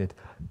neglected.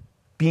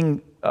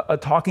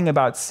 Talking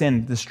about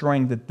sin,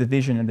 destroying the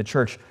division in the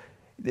church,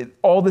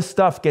 all this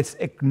stuff gets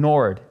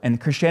ignored, and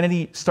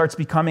Christianity starts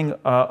becoming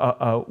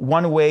a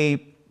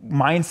one-way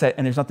mindset,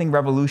 and there's nothing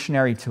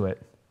revolutionary to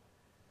it.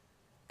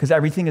 Because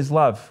everything is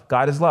love.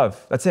 God is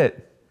love. That's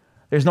it.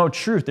 There's no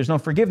truth. There's no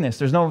forgiveness.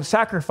 There's no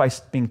sacrifice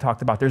being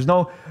talked about. There's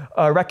no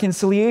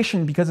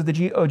reconciliation because of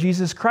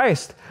Jesus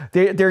Christ.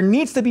 There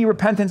needs to be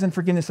repentance and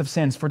forgiveness of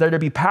sins for there to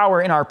be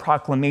power in our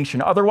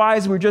proclamation.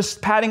 Otherwise, we're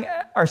just patting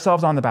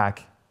ourselves on the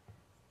back.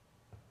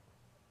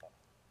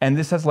 And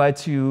this has led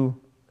to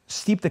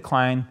steep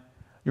decline.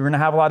 You're going to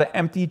have a lot of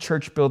empty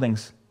church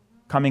buildings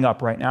coming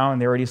up right now,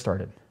 and they already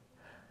started.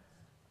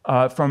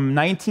 From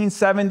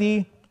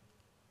 1970,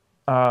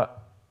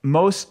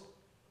 most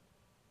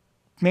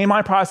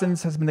mainline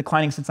Protestants has been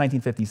declining since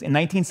 1950s. In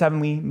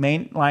 1970,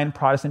 mainline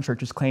Protestant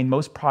churches claimed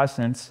most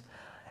Protestants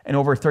and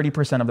over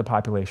 30% of the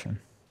population.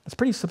 That's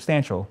pretty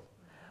substantial.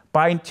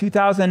 By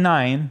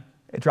 2009,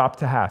 it dropped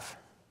to half.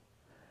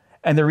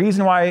 And the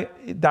reason why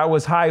that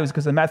was high was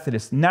because of the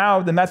Methodists. Now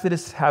the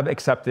Methodists have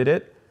accepted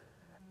it,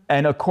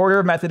 and a quarter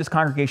of Methodist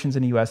congregations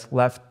in the U.S.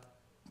 left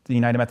the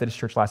United Methodist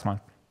Church last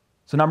month.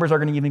 So numbers are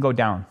going to even go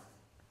down.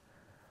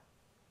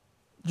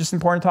 Just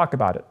important to talk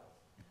about it.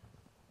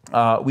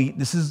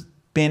 This has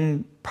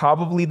been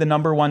probably the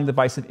number one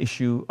divisive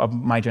issue of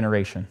my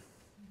generation.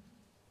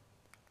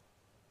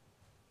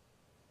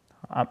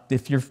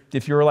 If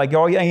you're like,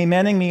 oh, yeah,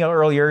 amening me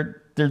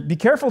earlier, be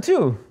careful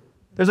too.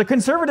 There's a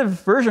conservative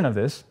version of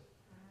this.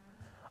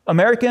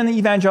 American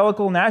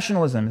evangelical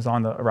nationalism is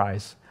on the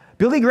rise.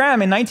 Billy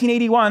Graham in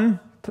 1981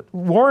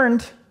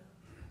 warned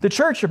the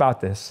church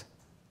about this.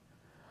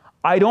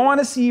 I don't want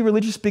to see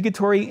religious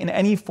bigotry in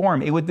any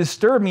form. It would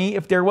disturb me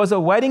if there was a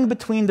wedding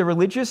between the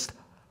religious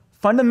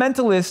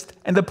fundamentalist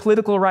and the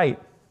political right.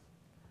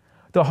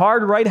 The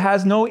hard right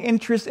has no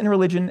interest in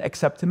religion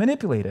except to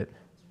manipulate it.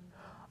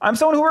 I'm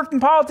someone who worked in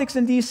politics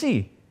in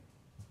DC.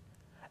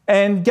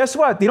 And guess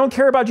what? They don't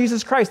care about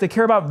Jesus Christ. They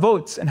care about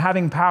votes and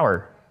having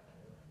power.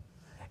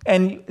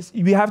 And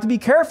we have to be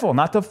careful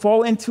not to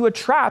fall into a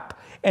trap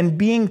and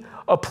being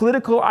a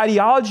political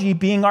ideology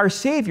being our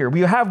savior.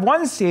 We have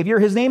one savior.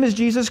 His name is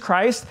Jesus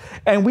Christ,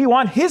 and we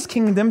want his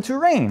kingdom to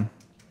reign.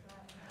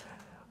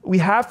 We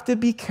have to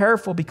be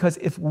careful because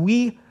if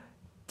we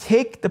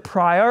take the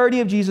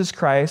priority of Jesus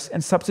Christ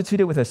and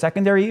substitute it with a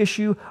secondary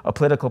issue, a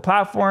political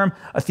platform,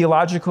 a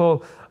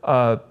theological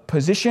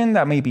position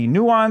that may be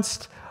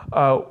nuanced,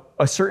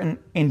 a certain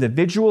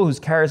individual who's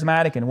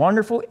charismatic and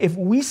wonderful, if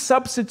we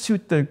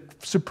substitute the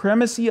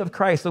supremacy of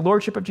Christ, the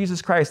lordship of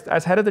Jesus Christ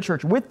as head of the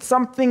church with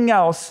something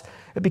else,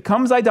 it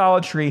becomes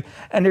idolatry,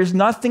 and there's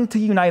nothing to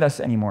unite us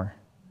anymore.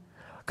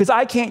 Because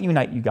I can't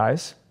unite you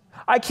guys.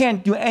 I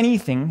can't do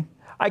anything.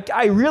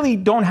 I really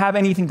don't have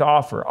anything to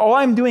offer. All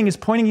I'm doing is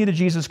pointing you to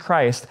Jesus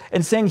Christ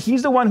and saying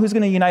he's the one who's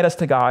going to unite us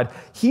to God.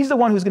 He's the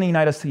one who's going to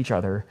unite us to each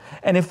other.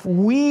 And if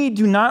we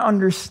do not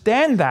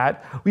understand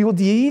that, we will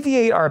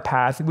deviate our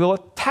path. We'll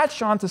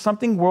attach on to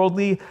something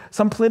worldly,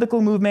 some political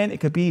movement. It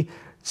could be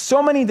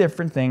so many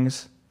different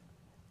things.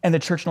 And the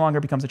church no longer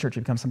becomes a church.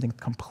 It becomes something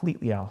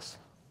completely else.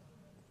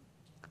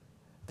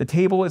 The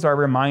table is our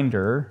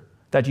reminder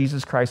that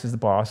Jesus Christ is the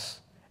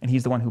boss and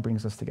he's the one who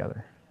brings us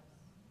together.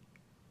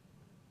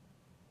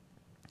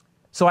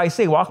 So I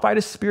say, walk by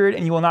the Spirit,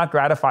 and you will not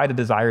gratify the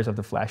desires of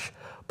the flesh.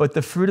 But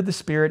the fruit of the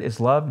Spirit is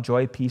love,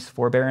 joy, peace,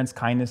 forbearance,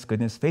 kindness,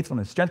 goodness,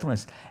 faithfulness,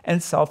 gentleness,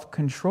 and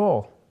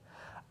self-control.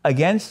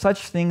 Against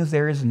such things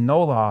there is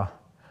no law.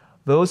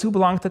 Those who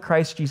belong to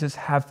Christ Jesus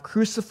have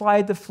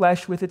crucified the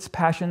flesh with its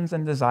passions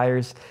and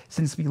desires.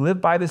 Since we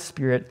live by the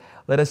Spirit,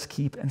 let us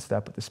keep in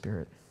step with the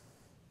Spirit.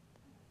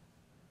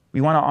 We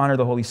want to honor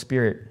the Holy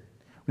Spirit.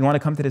 We want to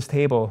come to this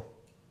table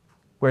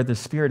where the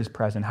Spirit is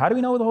present. How do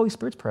we know the Holy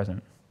Spirit's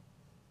present?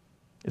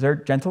 Is there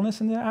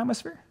gentleness in the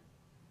atmosphere?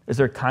 Is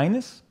there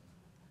kindness?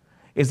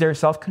 Is there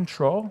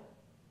self-control?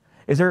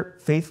 Is there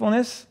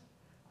faithfulness?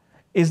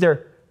 Is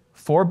there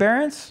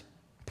forbearance,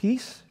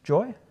 peace,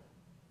 joy?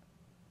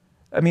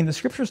 I mean, the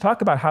scriptures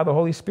talk about how the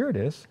Holy Spirit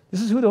is.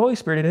 This is who the Holy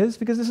Spirit is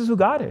because this is who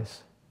God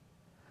is.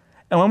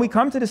 And when we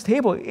come to this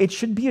table, it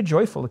should be a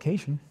joyful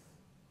occasion.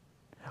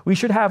 We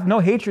should have no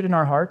hatred in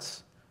our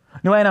hearts,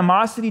 no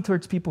animosity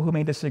towards people who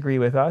may disagree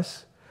with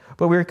us,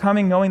 but we're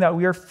coming knowing that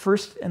we are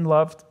first and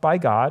loved by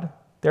God.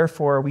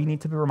 Therefore, we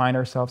need to remind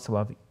ourselves to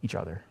love each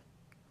other.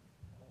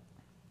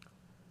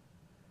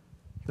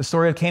 The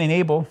story of Cain and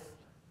Abel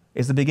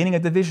is the beginning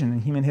of division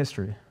in human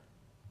history.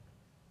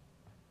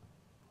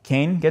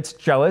 Cain gets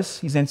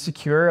jealous. He's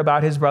insecure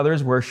about his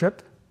brother's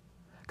worship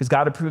because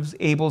God approves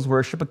Abel's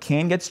worship, but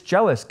Cain gets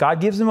jealous. God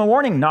gives him a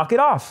warning, knock it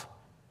off.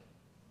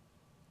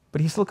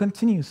 But he still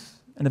continues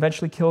and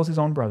eventually kills his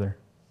own brother.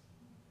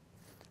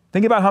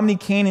 Think about how many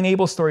Cain and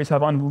Abel stories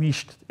have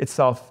unleashed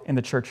itself in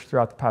the church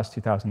throughout the past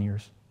 2,000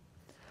 years.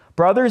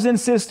 Brothers and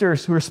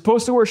sisters who are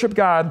supposed to worship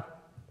God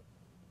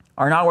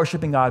are not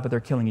worshiping God, but they're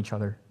killing each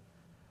other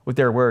with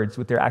their words,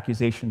 with their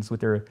accusations,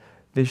 with their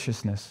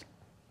viciousness.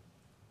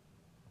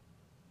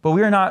 But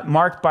we are not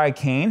marked by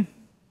Cain.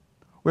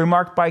 We're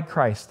marked by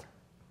Christ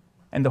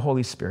and the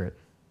Holy Spirit.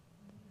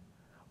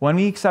 When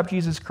we accept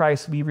Jesus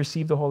Christ, we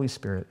receive the Holy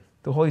Spirit.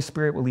 The Holy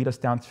Spirit will lead us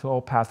down to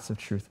all paths of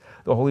truth.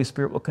 The Holy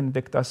Spirit will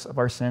convict us of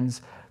our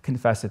sins,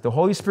 confess it. The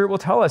Holy Spirit will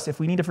tell us if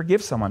we need to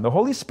forgive someone. The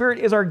Holy Spirit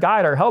is our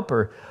guide, our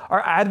helper,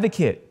 our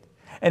advocate.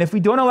 And if we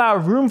don't allow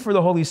room for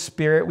the Holy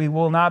Spirit, we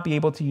will not be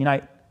able to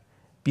unite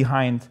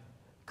behind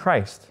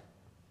Christ.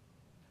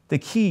 The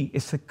key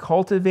is to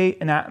cultivate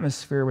an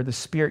atmosphere where the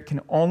Spirit can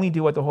only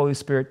do what the Holy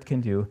Spirit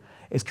can do,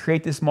 is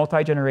create this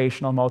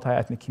multi-generational,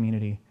 multi-ethnic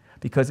community.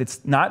 Because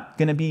it's not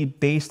going to be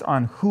based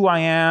on who I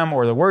am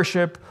or the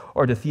worship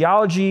or the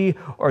theology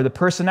or the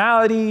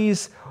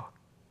personalities,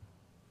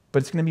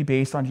 but it's going to be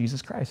based on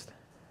Jesus Christ.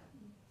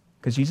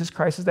 Because Jesus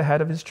Christ is the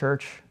head of his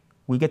church.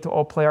 We get to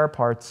all play our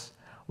parts.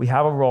 We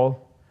have a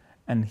role.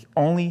 And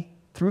only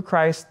through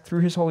Christ,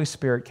 through his Holy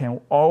Spirit, can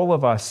all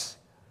of us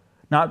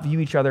not view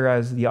each other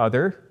as the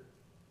other,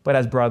 but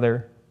as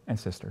brother and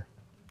sister.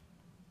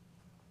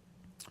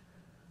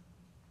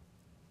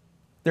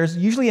 there's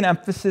usually an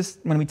emphasis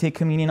when we take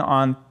communion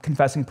on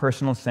confessing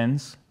personal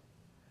sins,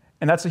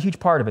 and that's a huge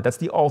part of it. That's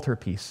the altar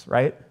piece,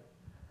 right?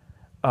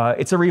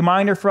 It's a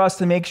reminder for us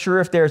to make sure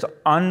if there's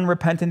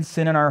unrepentant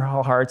sin in our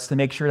hearts, to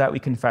make sure that we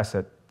confess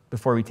it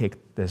before we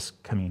take this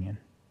communion.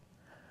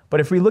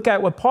 But if we look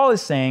at what Paul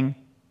is saying,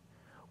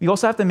 we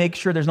also have to make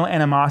sure there's no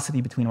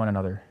animosity between one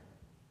another.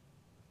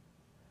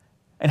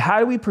 And how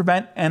do we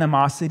prevent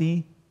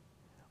animosity,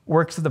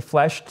 works of the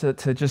flesh, to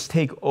just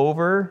take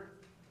over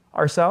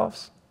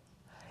ourselves?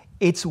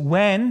 It's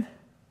when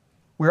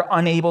we're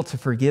unable to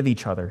forgive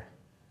each other.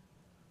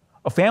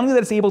 A family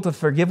that's able to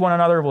forgive one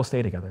another will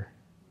stay together.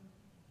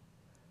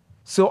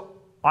 So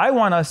I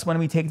want us, when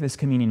we take this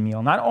communion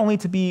meal, not only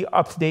to be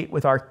up to date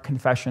with our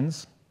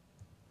confessions,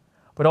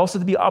 but also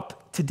to be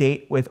up to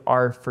date with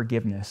our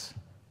forgiveness.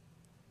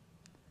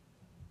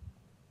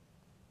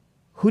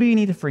 Who do you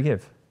need to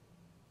forgive?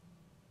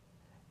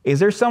 Is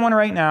there someone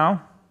right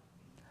now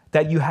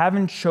that you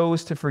haven't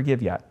chose to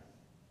forgive yet?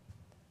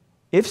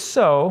 If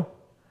so,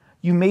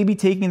 you may be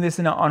taking this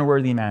in an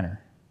unworthy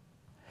manner.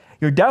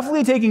 You're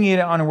definitely taking it in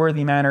an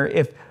unworthy manner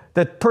if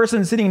the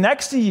person sitting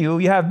next to you,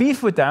 you have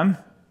beef with them,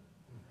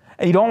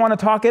 and you don't want to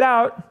talk it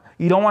out,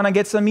 you don't want to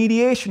get some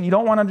mediation, you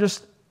don't want to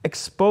just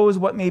expose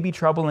what may be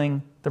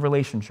troubling the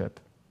relationship.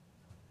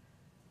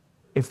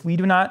 If we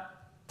do not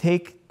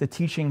take the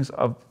teachings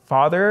of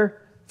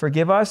Father,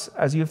 forgive us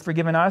as you've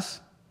forgiven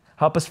us,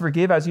 help us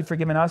forgive as you've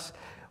forgiven us,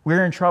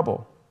 we're in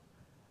trouble.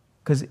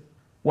 Because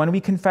when we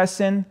confess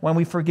sin, when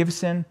we forgive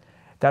sin,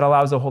 that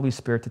allows the Holy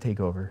Spirit to take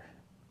over.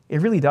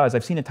 It really does.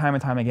 I've seen it time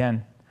and time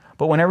again.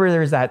 But whenever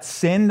there's that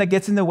sin that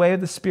gets in the way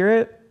of the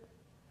Spirit,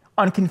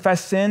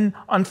 unconfessed sin,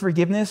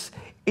 unforgiveness,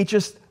 it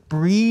just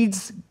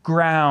breeds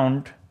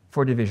ground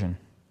for division.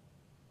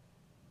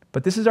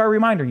 But this is our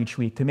reminder each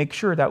week to make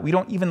sure that we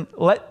don't even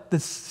let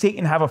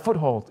Satan have a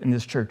foothold in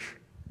this church.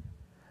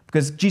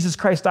 Because Jesus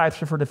Christ died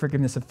for the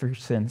forgiveness of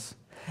sins.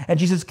 And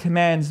Jesus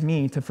commands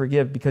me to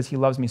forgive because he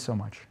loves me so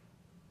much.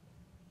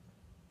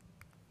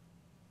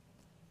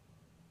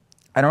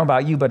 I don't know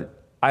about you,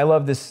 but I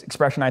love this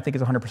expression. I think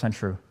it's 100%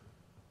 true.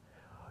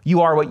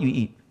 You are what you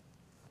eat.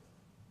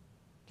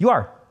 You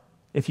are.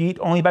 If you eat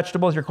only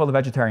vegetables, you're called a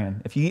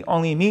vegetarian. If you eat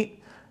only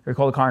meat, you're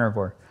called a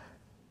carnivore.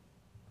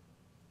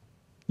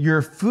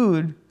 Your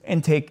food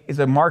intake is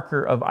a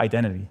marker of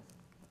identity.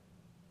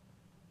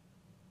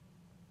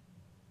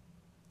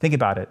 Think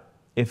about it.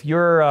 If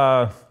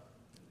you're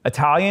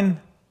Italian,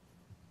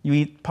 you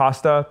eat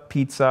pasta,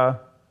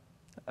 pizza,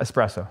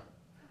 espresso.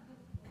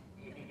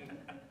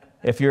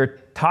 If you're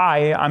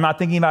Thai, I'm not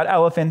thinking about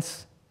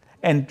elephants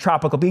and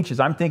tropical beaches.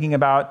 I'm thinking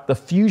about the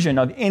fusion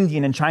of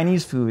Indian and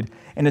Chinese food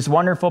in this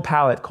wonderful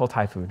palette called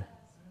Thai food.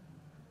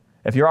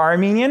 If you're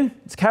Armenian,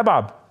 it's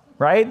kebab,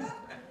 right?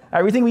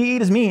 Everything we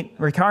eat is meat.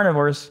 We're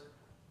carnivores.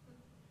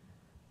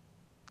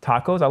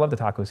 Tacos, I love the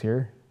tacos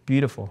here.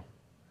 Beautiful.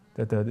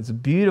 It's a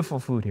beautiful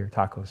food here,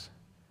 tacos.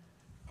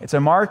 It's a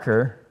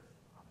marker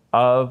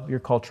of your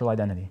cultural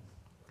identity.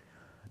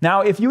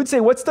 Now, if you would say,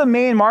 what's the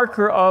main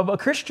marker of a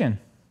Christian?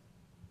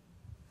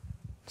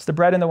 It's the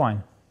bread and the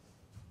wine.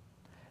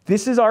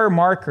 This is our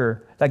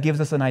marker that gives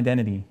us an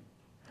identity.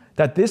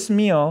 That this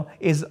meal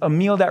is a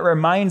meal that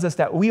reminds us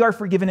that we are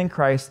forgiven in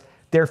Christ,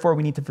 therefore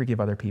we need to forgive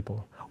other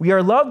people. We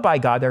are loved by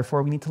God,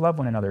 therefore we need to love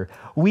one another.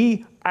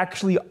 We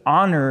actually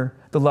honor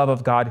the love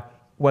of God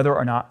whether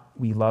or not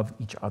we love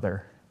each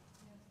other.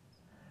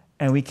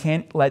 And we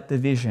can't let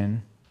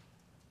division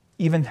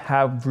even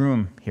have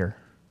room here.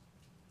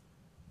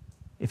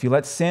 If you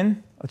let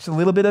sin, just a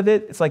little bit of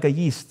it, it's like a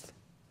yeast.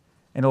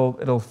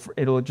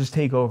 It'll just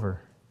take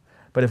over.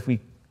 But if we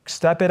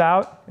step it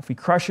out, if we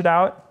crush it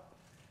out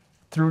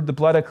through the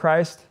blood of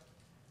Christ,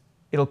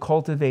 it'll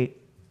cultivate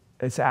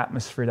this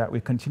atmosphere that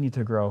we continue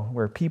to grow,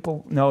 where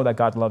people know that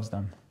God loves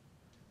them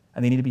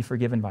and they need to be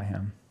forgiven by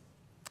him.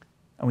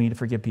 And we need to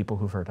forgive people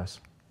who've hurt us.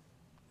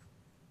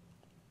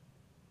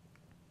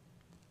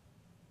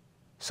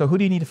 So who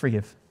do you need to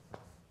forgive?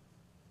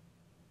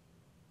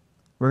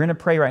 We're going to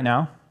pray right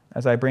now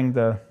as I bring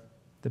the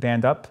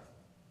band up.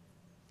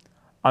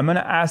 I'm going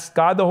to ask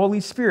God the Holy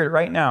Spirit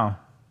right now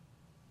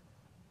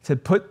to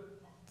put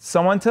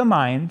someone to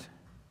mind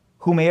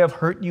who may have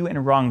hurt you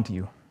and wronged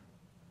you.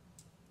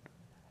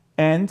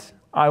 And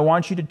I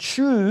want you to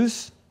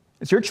choose,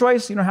 it's your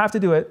choice, you don't have to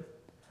do it,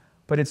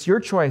 but it's your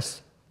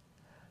choice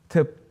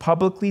to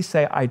publicly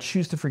say, I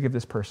choose to forgive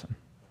this person.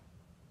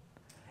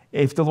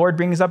 If the Lord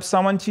brings up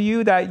someone to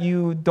you that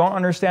you don't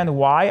understand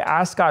why,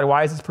 ask God,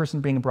 why is this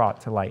person being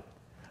brought to light?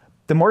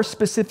 The more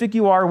specific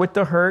you are with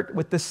the hurt,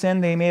 with the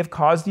sin they may have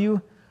caused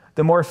you,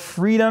 the more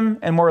freedom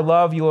and more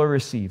love you will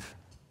receive.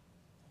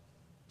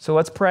 So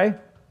let's pray.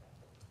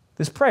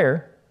 This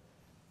prayer,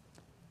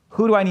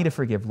 who do I need to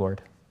forgive,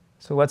 Lord?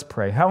 So let's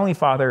pray. Heavenly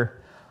Father,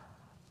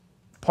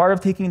 part of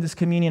taking this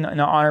communion in an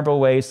honorable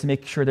way is to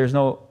make sure there's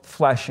no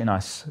flesh in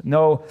us,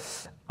 no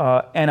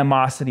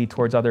animosity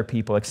towards other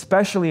people,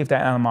 especially if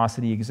that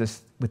animosity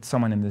exists with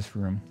someone in this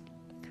room.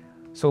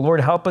 So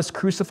Lord, help us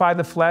crucify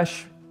the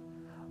flesh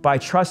by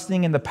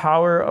trusting in the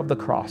power of the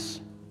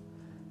cross.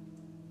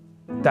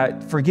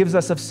 that forgives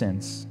us of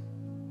sins.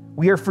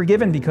 We are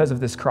forgiven because of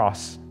this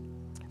cross.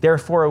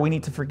 Therefore, we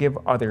need to forgive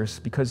others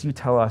because you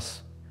tell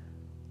us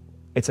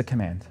it's a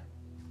command.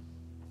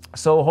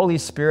 So, Holy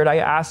Spirit, I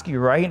ask you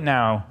right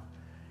now,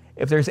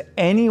 if there's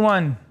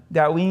anyone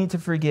that we need to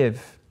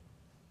forgive,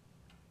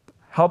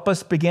 help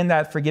us begin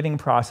that forgiving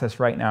process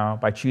right now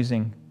by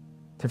choosing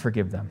to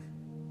forgive them.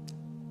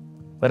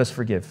 Let us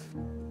forgive.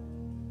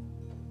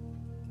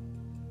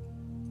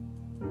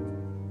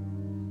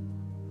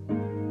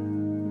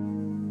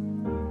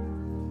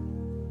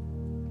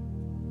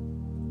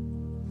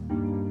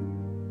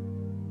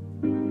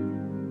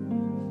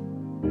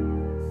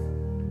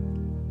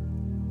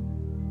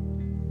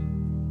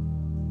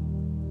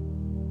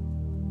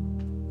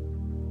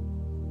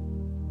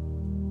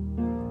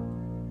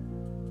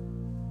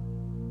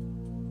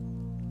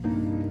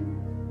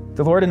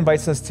 The Lord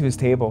invites us to his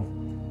table.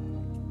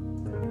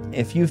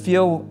 If you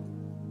feel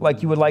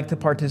like you would like to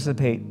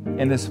participate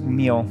in this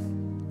meal,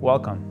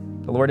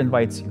 welcome. The Lord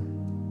invites you.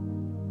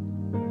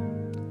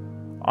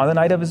 On the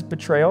night of his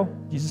betrayal,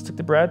 Jesus took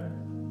the bread,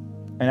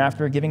 and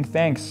after giving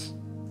thanks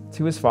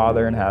to his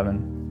Father in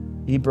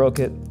heaven, he broke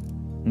it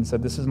and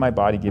said, "This is my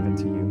body given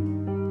to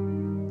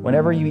you.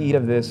 Whenever you eat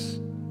of this,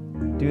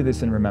 do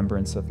this in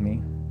remembrance of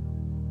me."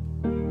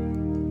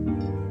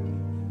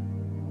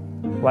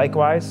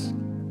 Likewise,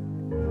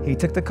 he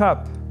took the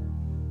cup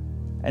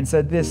and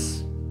said,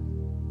 "This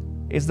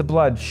is the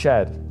blood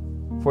shed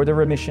for the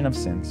remission of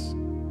sins.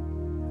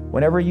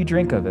 Whenever you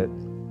drink of it,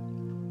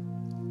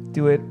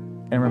 do it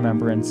in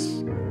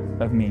remembrance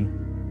of me."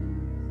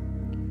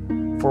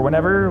 For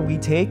whenever we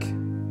take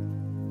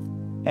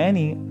and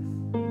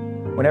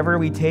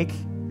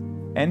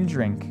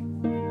drink,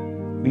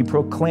 we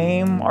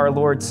proclaim our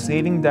Lord's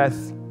saving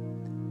death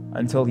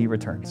until he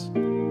returns.